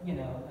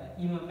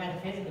even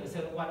metaphysical. So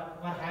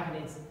what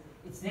happened is,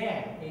 it's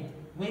there.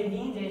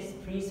 Within this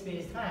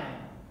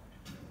pre-space-time,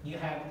 you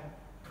have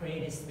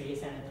created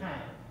space and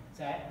time.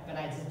 So, but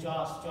I just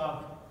draw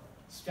a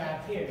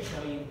strap here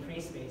showing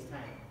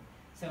pre-space-time.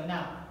 So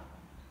now,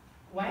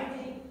 when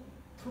the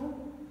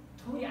two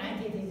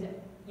entities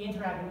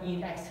interact in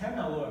the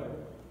external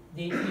world,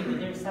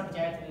 they're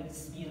subject to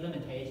speed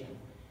limitation.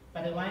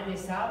 But when they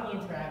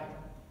self-interact,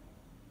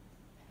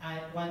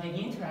 when they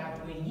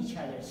interact with each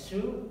other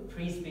through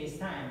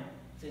pre-space-time,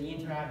 so they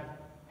interact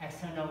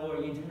external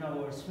world, internal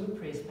world through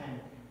pre-space-time,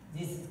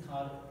 this is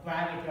called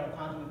gravity or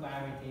quantum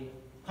gravity,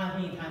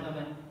 quantum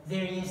entanglement.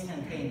 They're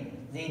instantaneous.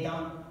 They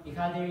don't,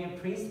 because they're in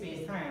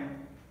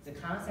pre-space-time, the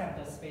concept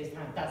of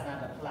space-time does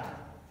not apply.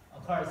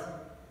 Of course,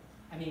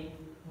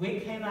 we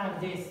came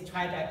out with this,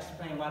 try to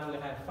explain what we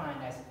have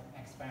found as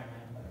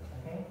experimental,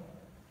 okay?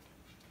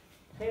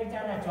 Here's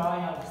a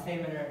drawing of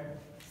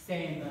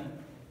same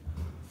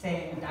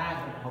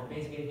diagram.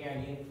 Basically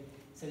here,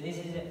 so this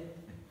is the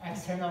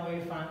external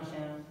wave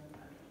function,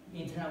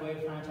 internal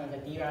wave function of the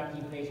Dirac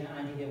equation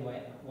entity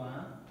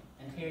 1,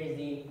 and here is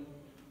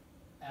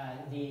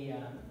the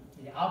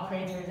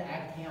operators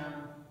acting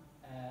on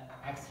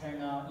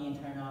external,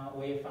 internal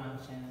wave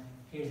function.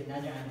 Here's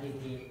another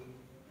entity,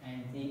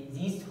 and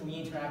these two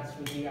interact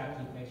through Dirac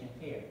equation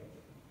here.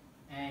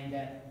 And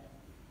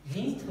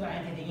these two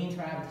entities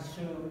interact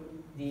through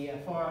the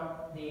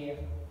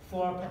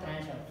four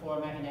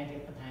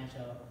magnetic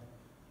potential,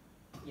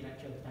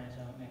 electric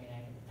potential,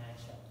 magnetic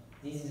potential.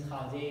 This is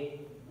how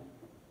they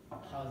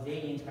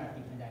interact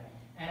between them.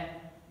 And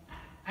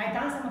I've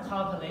done some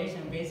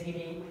calculation.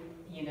 Basically,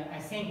 I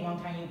think one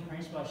can in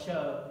principle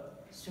show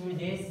through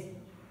this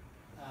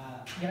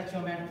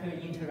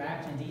electromagnetic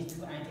interaction, these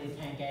two entities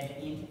can get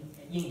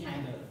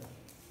entangled.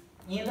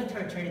 In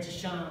literature, it's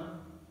shown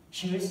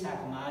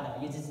Hughes-type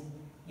model.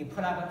 You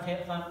put up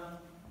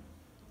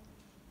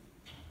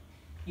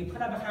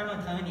a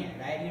Hamiltonian,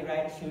 right? You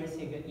write Hughes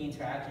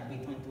interaction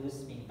between two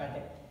spins, but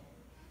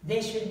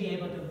they should be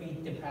able to be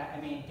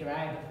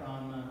derived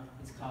from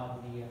it's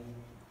called the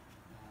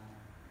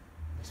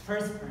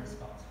first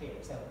principles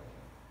here. So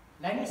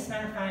let me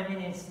spend 5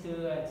 minutes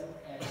to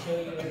show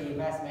you the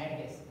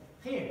mathematics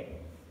here.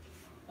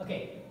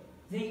 Okay,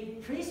 the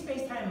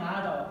pre-space-time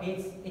model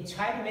it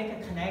tries to make a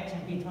connection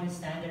between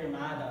standard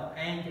model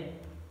and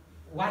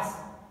what's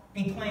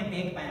between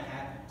Big Bang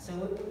happened. So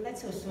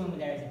let's assume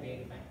there is a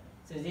Big Bang.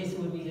 So this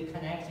would be the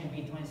connection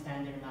between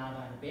standard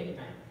model and Big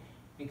Bang,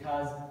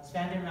 because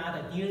standard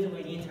model deals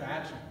with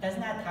interaction. Does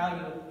not tell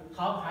you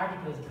how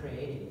particles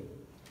created.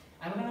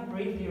 I'm going to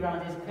briefly run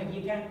this quick.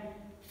 You can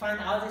find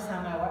all this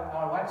on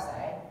our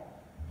website.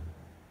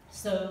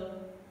 So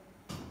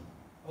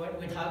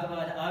we talk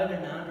about Euler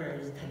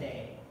numbers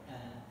today,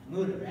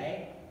 Muller,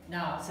 right?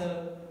 Now,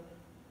 so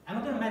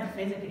I'm going to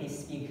metaphysically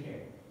speak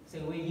here. So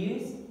we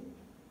use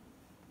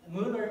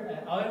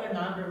Euler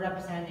number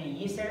representing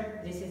ether.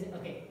 This is,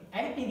 okay,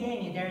 at the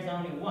beginning there's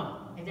only one.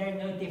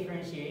 There's no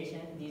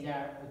differentiation. These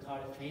are, we call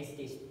it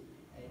phase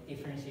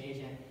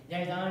differentiation.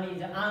 There's only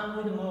the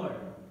Unwood Moore.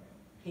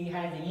 He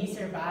has the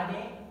ether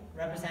body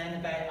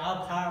represented by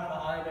all powerful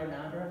Euler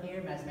number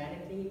here,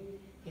 mathematically.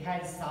 He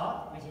has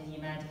thought, which is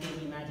his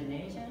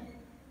imagination.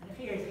 And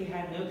here he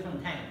has no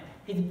content.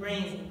 His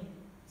brain's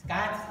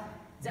got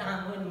the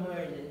Unwood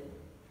Moore, the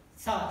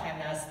thought have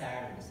not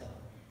started. So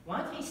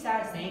once he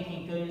starts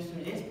thinking, going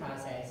through this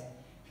process,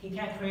 he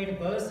can create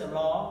both the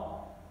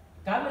law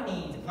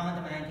governing the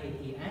quantum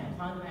entity and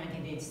quantum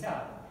entity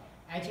itself.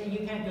 Actually,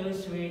 you can go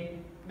through it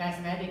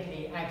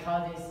mathematically. I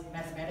call this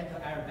mathematical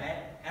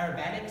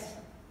aerobatics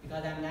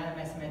because I'm not a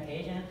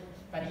mathematician.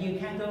 But you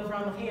can go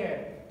from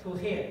here to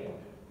here.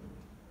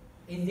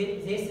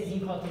 this is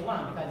equal to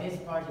 1 because this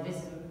part, this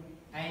is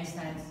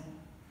Einstein's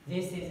the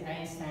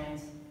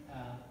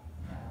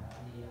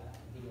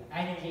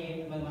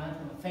energy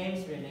momentum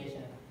phase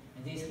relation,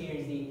 and this here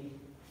is the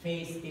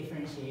phase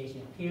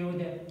differentiation. Here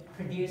would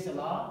produce a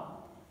law,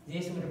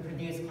 this would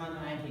produce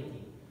quantum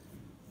entity.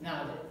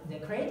 Now the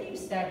creative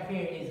step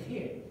here is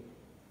here.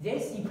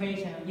 This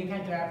equation you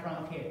can derive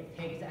from here.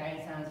 Take the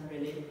Einstein's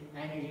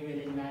energy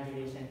related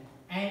modulation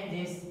and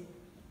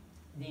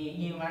the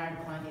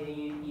invariant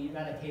quantity in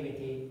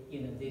relativity,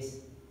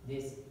 this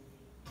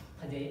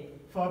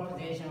for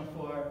position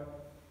for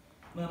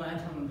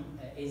momentum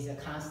is a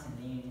constant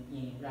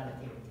in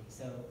relativity.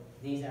 So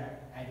these are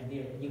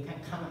ideal. You can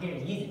come here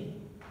easily.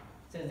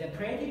 So the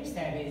creative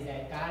step is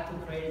that got to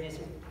create this.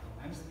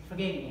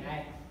 Forgive me,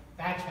 I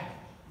backtrack.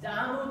 The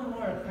unloaded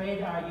world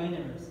create our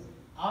universe.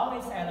 All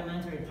its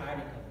elementary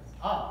particles,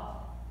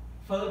 all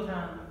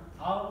photons,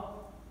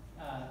 all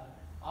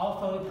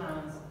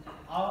photons,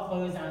 all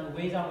bosons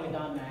with or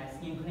without mass,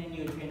 including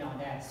neutrino,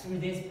 that through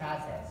this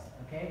process.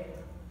 Okay,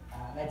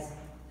 let's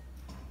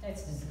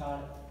just call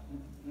it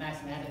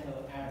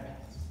mathematical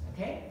arithmetic.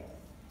 Okay,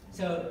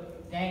 so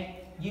then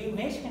you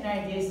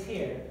misconnect this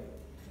here.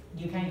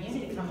 You can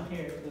easily come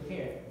here to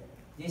here.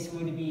 This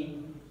would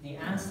be the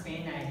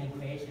unspinite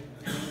equation.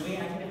 And we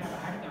actually have an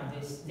article on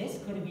this. This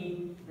could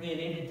be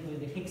related to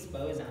the Higgs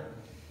boson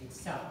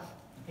itself.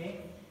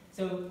 Okay?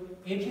 So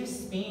if you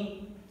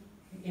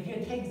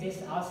take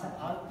this outside,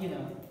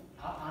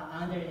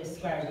 under the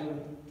square, you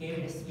give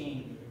it a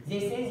spin.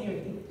 This is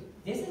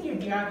your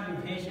Dirac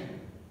equation.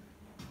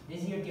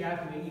 This is your Dirac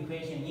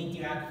equation in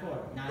Dirac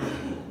form, not the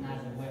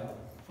wave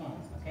form.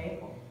 Okay?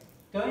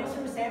 Going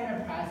through similar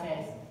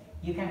process,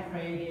 you can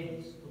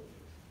create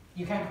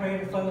a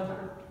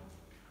photon.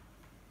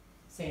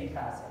 Same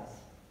process.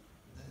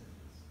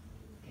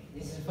 Okay,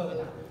 this is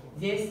photon.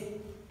 This,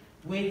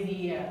 with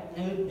the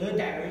no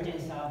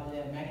divergence of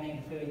the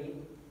magnetic field,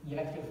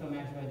 electric field,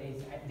 magnetic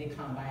field, they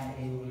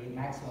combine with the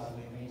Maxwell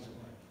equation.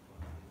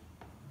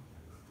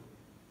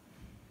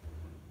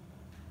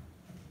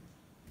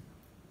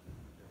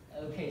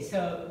 Okay,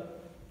 so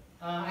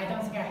I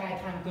don't think I had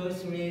time to go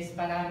through this,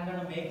 but I'm going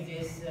to make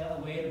this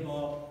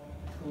available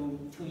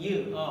to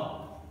you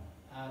all.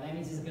 Let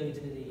me just go to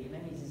the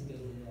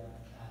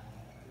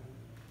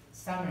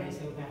summary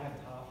so we can have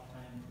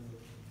time to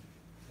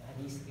at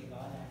least get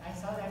all that. I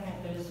thought I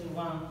can go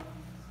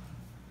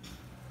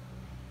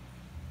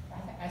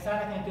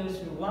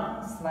through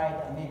one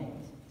slide a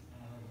minute.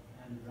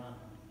 I'm wrong.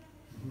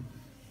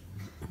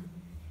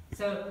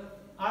 So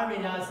our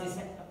results is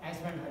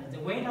experimental. The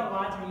weight of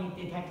water in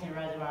detecting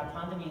reservoir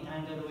quantum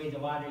entangled with the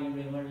water in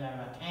remote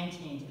reservoir can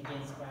change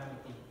against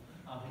gravity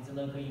of its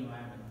local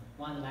environment.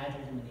 One lighter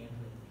is manipulated.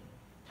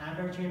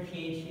 Temperature,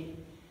 pH,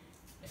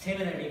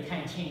 similarly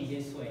can change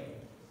this way.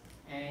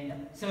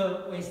 And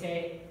so we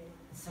say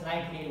it's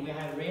likely we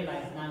have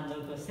realized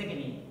non-local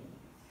signaling,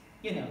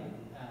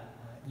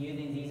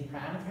 using these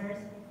parameters.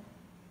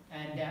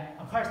 And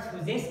of course, to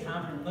this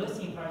conference, most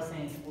important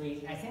thing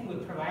I think we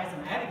provide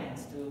some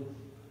evidence to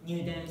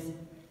Newton's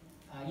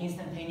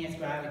instantaneous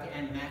gravity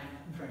and Mach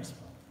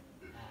principle.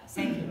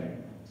 Thank you very much.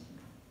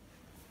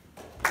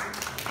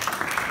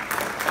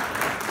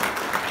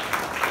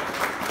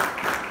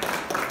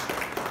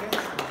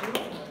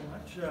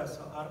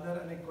 So are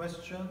there any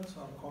questions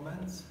or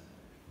comments?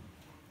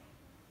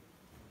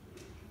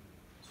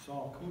 So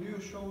could you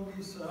show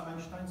these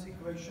Einstein's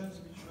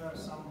equations, which were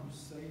some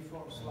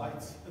 3-4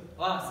 slides?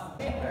 Awesome.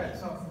 Okay,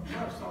 so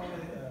first only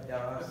a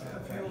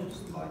few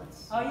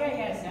slides. Oh yeah,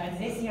 yes,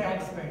 this is your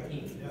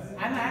expertise. Yeah.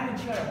 I'm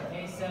amateur,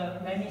 okay,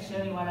 so let me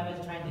show you what I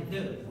was trying to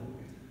do.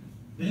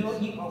 You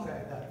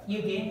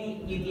gave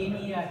me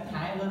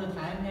a little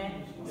time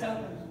then. So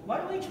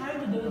what are we trying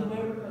to do?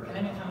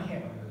 Let me come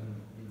here.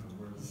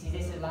 See,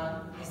 this is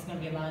long. This is going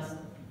to be long.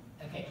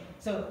 Okay.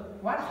 So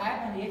what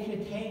happens if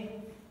you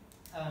take?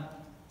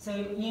 So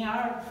in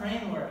our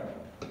framework,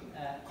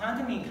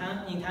 quantum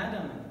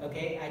entanglement.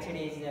 Okay,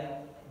 actually, is the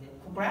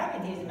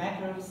gravity is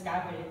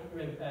macroscopic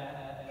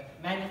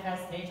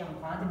manifestation of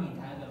quantum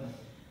entanglement.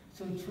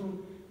 So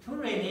to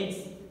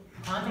relate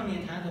quantum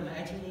entanglement,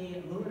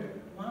 actually,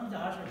 one of the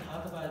authors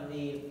talked about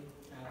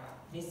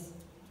this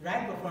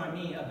right before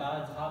me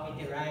about how we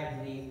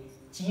derive the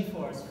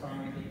G-force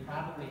from the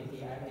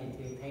probability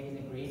ability to take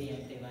the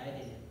gradient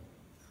divided.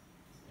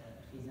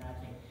 He's not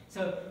here.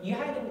 So you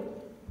had to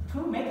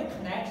make a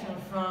connection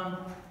from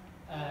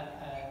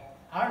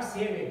our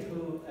theory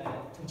to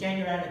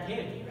general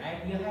relativity,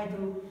 right? You had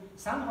to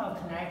somehow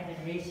connect the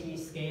Ricci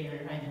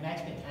scalar and the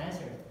magic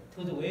tensor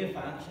to the wave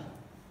function.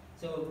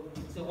 So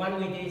what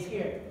we did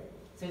here,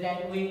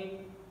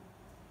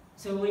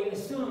 so we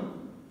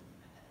assume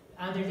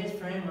under this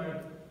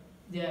framework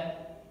the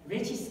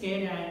Ricci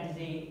scalar and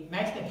the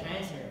magic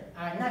tensor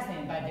are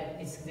nothing but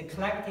it's the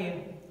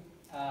collective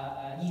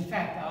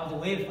effect of the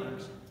wave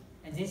function.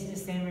 And this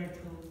is similar to,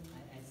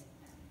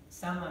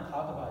 someone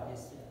talked about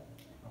this.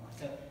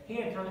 So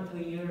here coming to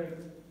your,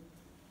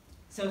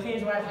 so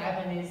here's what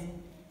happened is,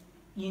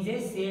 in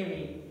this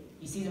theory,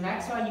 You see, the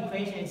Maxwell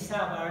equation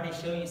itself already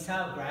showing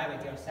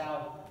self-gravity or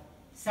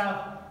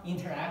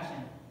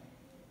self-interaction.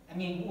 I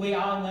mean, we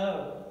all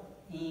know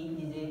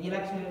in the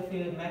electric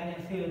field,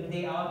 magnetic field,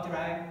 they all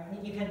derive.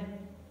 You can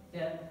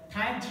the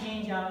time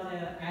change of the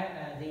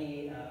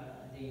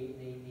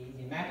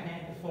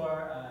magnet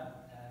for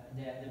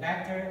the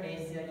vector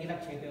is the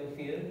electrical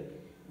field.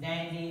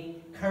 Then the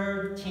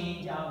curve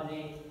change of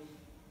the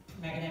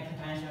magnetic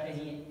potential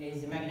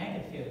is the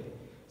magnetic field.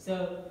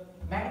 So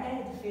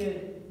magnetic field,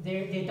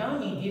 they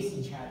don't induce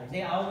each other.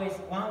 They always,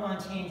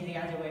 one change, the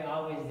other way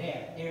always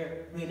there.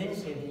 Their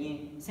relationship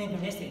in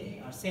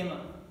synchronicity or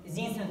is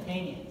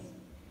instantaneous.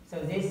 So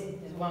this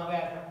is one way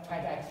I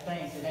try to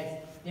explain. So that's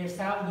they're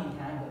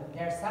self-entangled.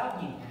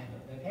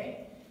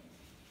 Okay?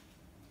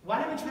 What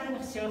I'm trying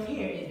to show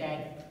here is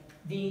that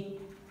these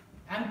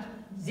are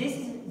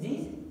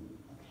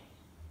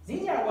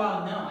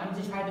well known. I'm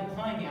just trying to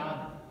point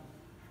out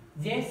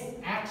these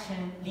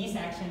action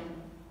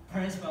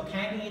principle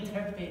can be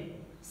interpreted,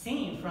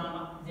 seen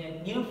from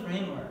the new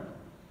framework.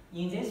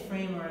 In this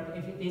framework,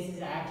 if this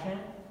is action,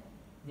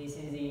 this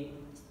is the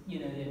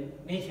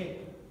matrix,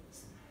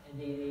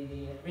 the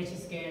Ricci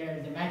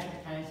scalar, the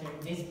metric tensor.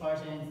 This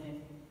portion is the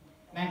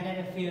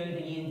magnetic field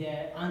in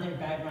the under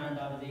background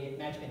of the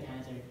metric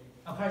tensor.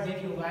 Of course,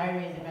 if you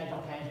vary the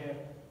metric tensor,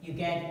 you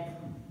get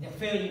the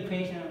field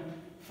equation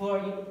for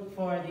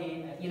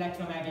the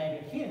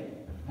electromagnetic field.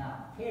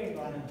 Now, here's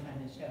what I'm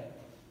trying to show.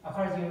 Of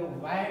course, you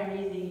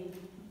vary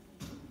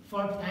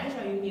for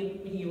potential,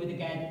 you would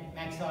get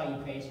Maxwell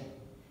equation.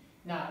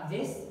 Now,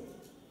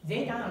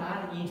 they done a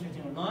lot of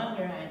interesting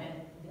longer, and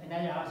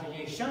another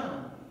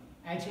observation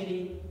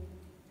actually.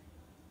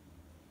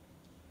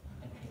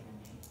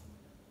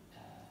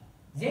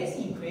 This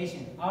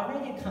equation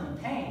already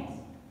contains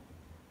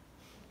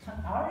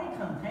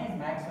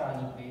Maxwell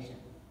equation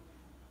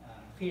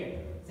here.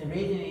 The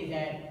reason is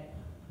that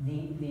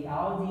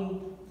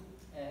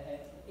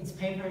its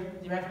paper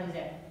reference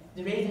that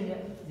the reason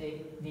that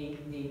the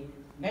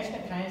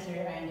metric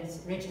tensor and its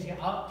riches can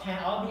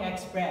all be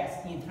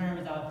expressed in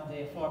terms of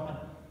the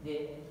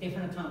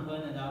different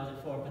component of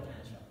the four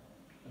potential.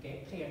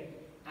 Okay, clear.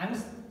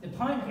 The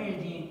point here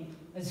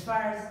is as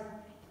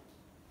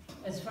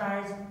far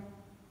as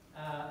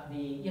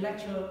the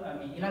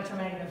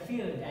electromagnetic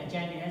field and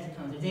general energy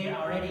concerned, they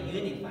are already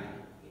unified,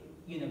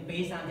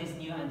 based on this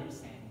new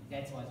understanding.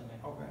 That's what's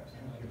meant. Okay,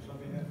 thank you. So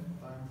we have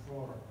time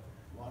for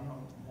one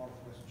more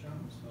question.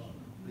 So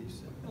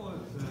please.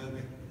 Well,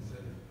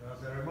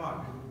 as a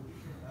remark,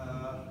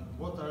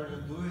 what are you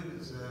doing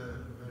is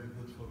very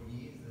good for me.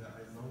 I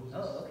know this.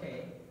 Oh, okay.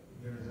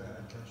 I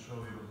can show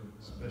you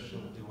a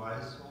special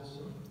device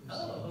also.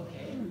 Oh,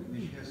 okay.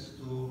 Which has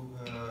two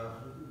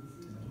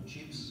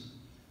chips.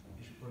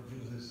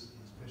 Produces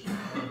a special I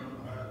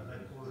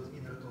call it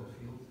inertol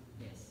field.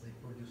 Yes. They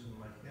produce in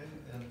my hand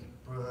and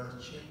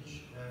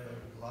change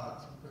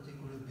blood in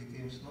particular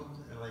becomes not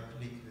like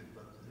liquid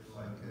but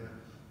like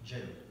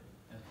gel.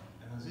 Okay.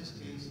 And in this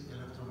case,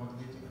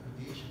 electromagnetic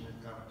radiation that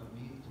come to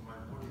me, to my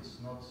body,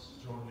 is not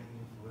strongly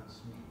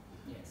influence me.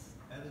 Yes.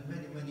 And in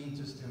many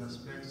interesting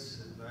aspects,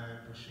 and I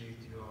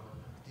appreciate your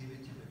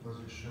activity because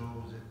you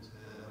show that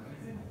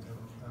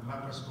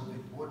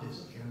macroscopic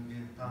bodies can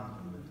be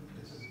entangled.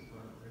 This is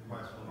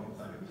quite for a long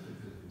time.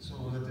 So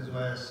that is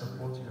why I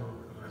support your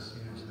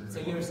research. So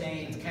you're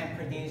saying it can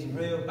produce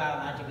real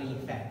biological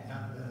effect,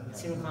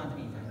 zero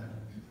quantum effect.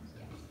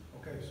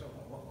 Okay, so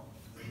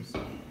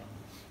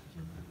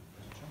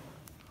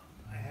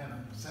I have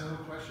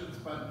several questions,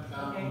 but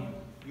Okay.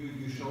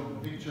 you showed a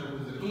picture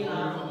with the Yeah, coil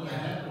on the yeah.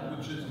 head,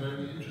 which is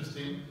very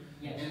interesting.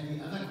 Yes. And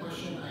the other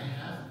question I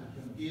have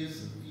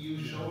is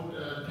you showed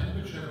a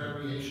temperature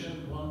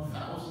variation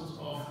 1/1000th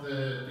of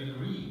the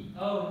degree.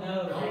 Oh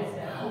no, there's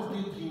How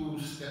did you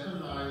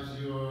stabilize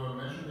your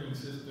measuring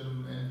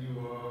system and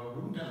your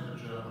room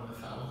temperature on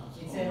 1,000th?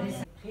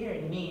 it's here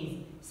it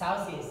means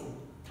Celsius,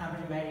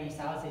 temperature measuring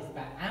Celsius,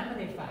 but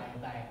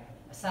amplified by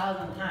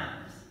 1,000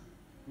 times.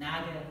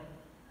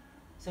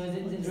 So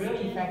the real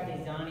effect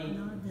is only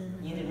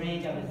in the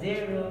range of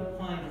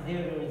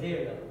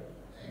 0.00.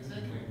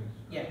 Exactly.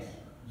 Yes.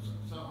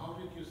 So how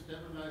did you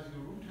stabilize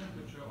your room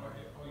temperature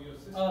or your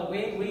system? Oh,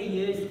 we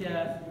used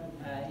a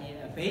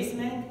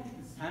basement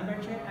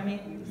temperature. I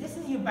mean, this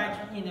is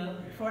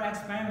for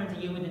experiment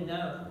you would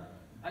know.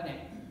 Okay,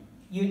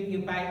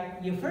 you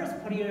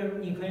first put your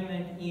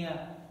equipment in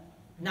a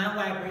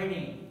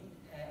non-vibrating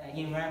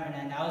environment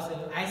and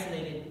also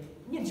isolate it.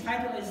 Try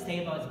to be as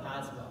stable as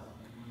possible.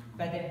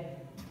 But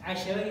I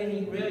show you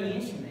the real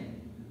instrument.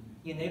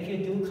 If you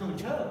do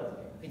control,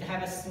 it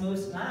have a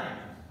smooth line.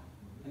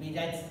 I mean,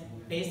 that's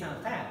based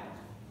on fact.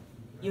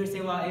 You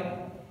say, well,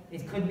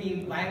 it could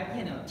be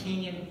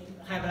changing,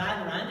 have a lot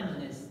of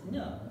randomness.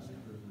 No.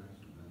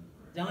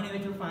 The only way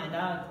to find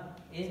out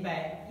is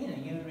by,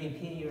 you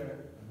repeat your,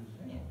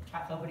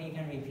 hopefully you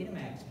can repeat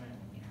my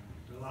experiment.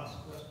 the last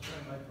question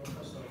by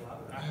Professor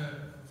Lavra.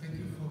 Thank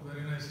you for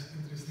very nice,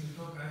 interesting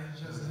talk. I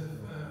just have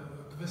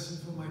a question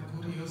for my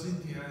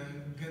curiosity. I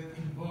get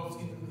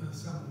involved in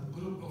some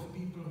group of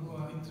people who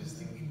are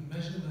interested in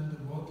measurement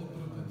the water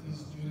properties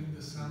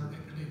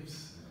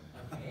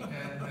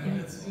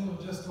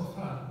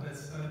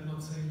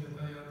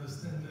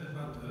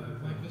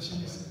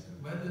question is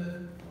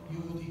whether you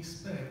would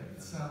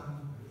expect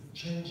some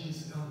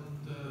changes on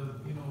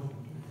the,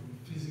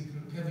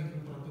 physical, chemical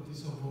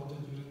properties of water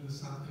during the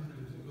sun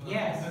eclipse.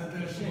 Yes,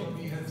 That's what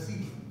we have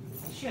seen.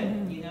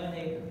 Should,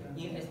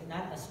 it's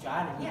not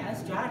astrology. Yeah,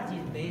 astrology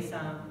is based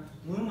on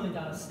movement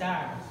of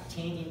stars,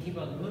 changing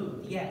people's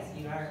mood. Yes,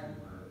 you are.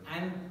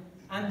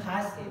 I'm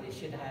positive it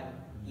should have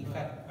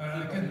effect.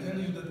 I can tell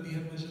you that we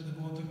have measured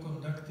the water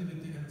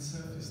conductivity and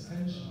surface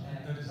tension.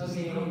 There is a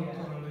strong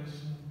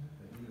correlation.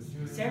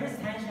 Surface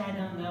tension, I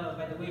don't know,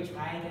 but we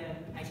tried,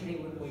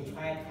 we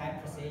tried high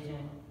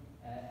precision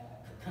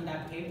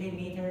conductivity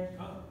meter,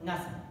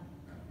 nothing.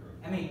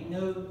 I mean,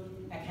 no,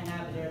 I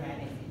cannot observe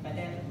anything. But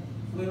then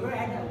we were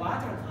at a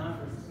water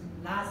conference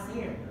last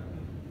year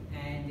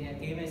and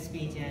gave a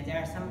speech, and there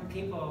are some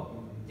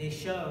people, they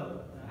show,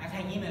 I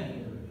can email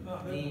you,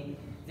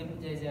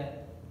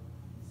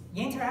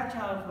 the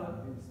interaction of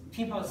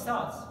people's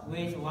thoughts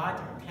with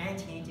water can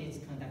change its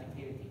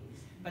conductivity.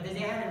 But they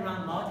had to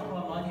run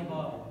multiple,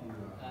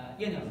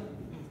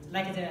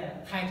 like the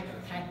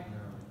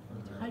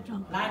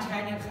large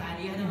hydrogen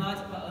plant, you had to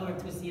multiple over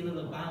to see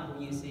little bump,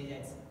 you see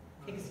that's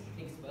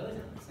exposed.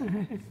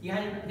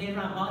 They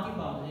run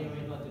multiple, they were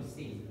able to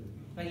see.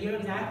 But you're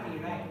exactly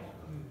right.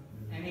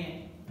 I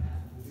mean,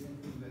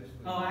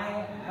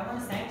 I want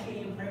to thank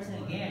you in person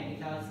again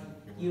because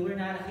you were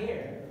not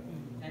here.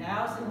 And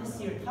I also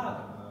missed your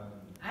talk.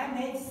 I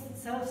made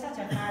such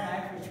a hard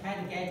effort to try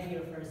to get to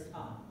your first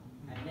talk.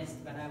 I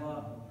missed, but I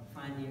will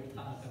find your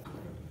talk.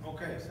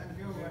 Okay, thank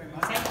you very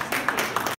much. Thank you.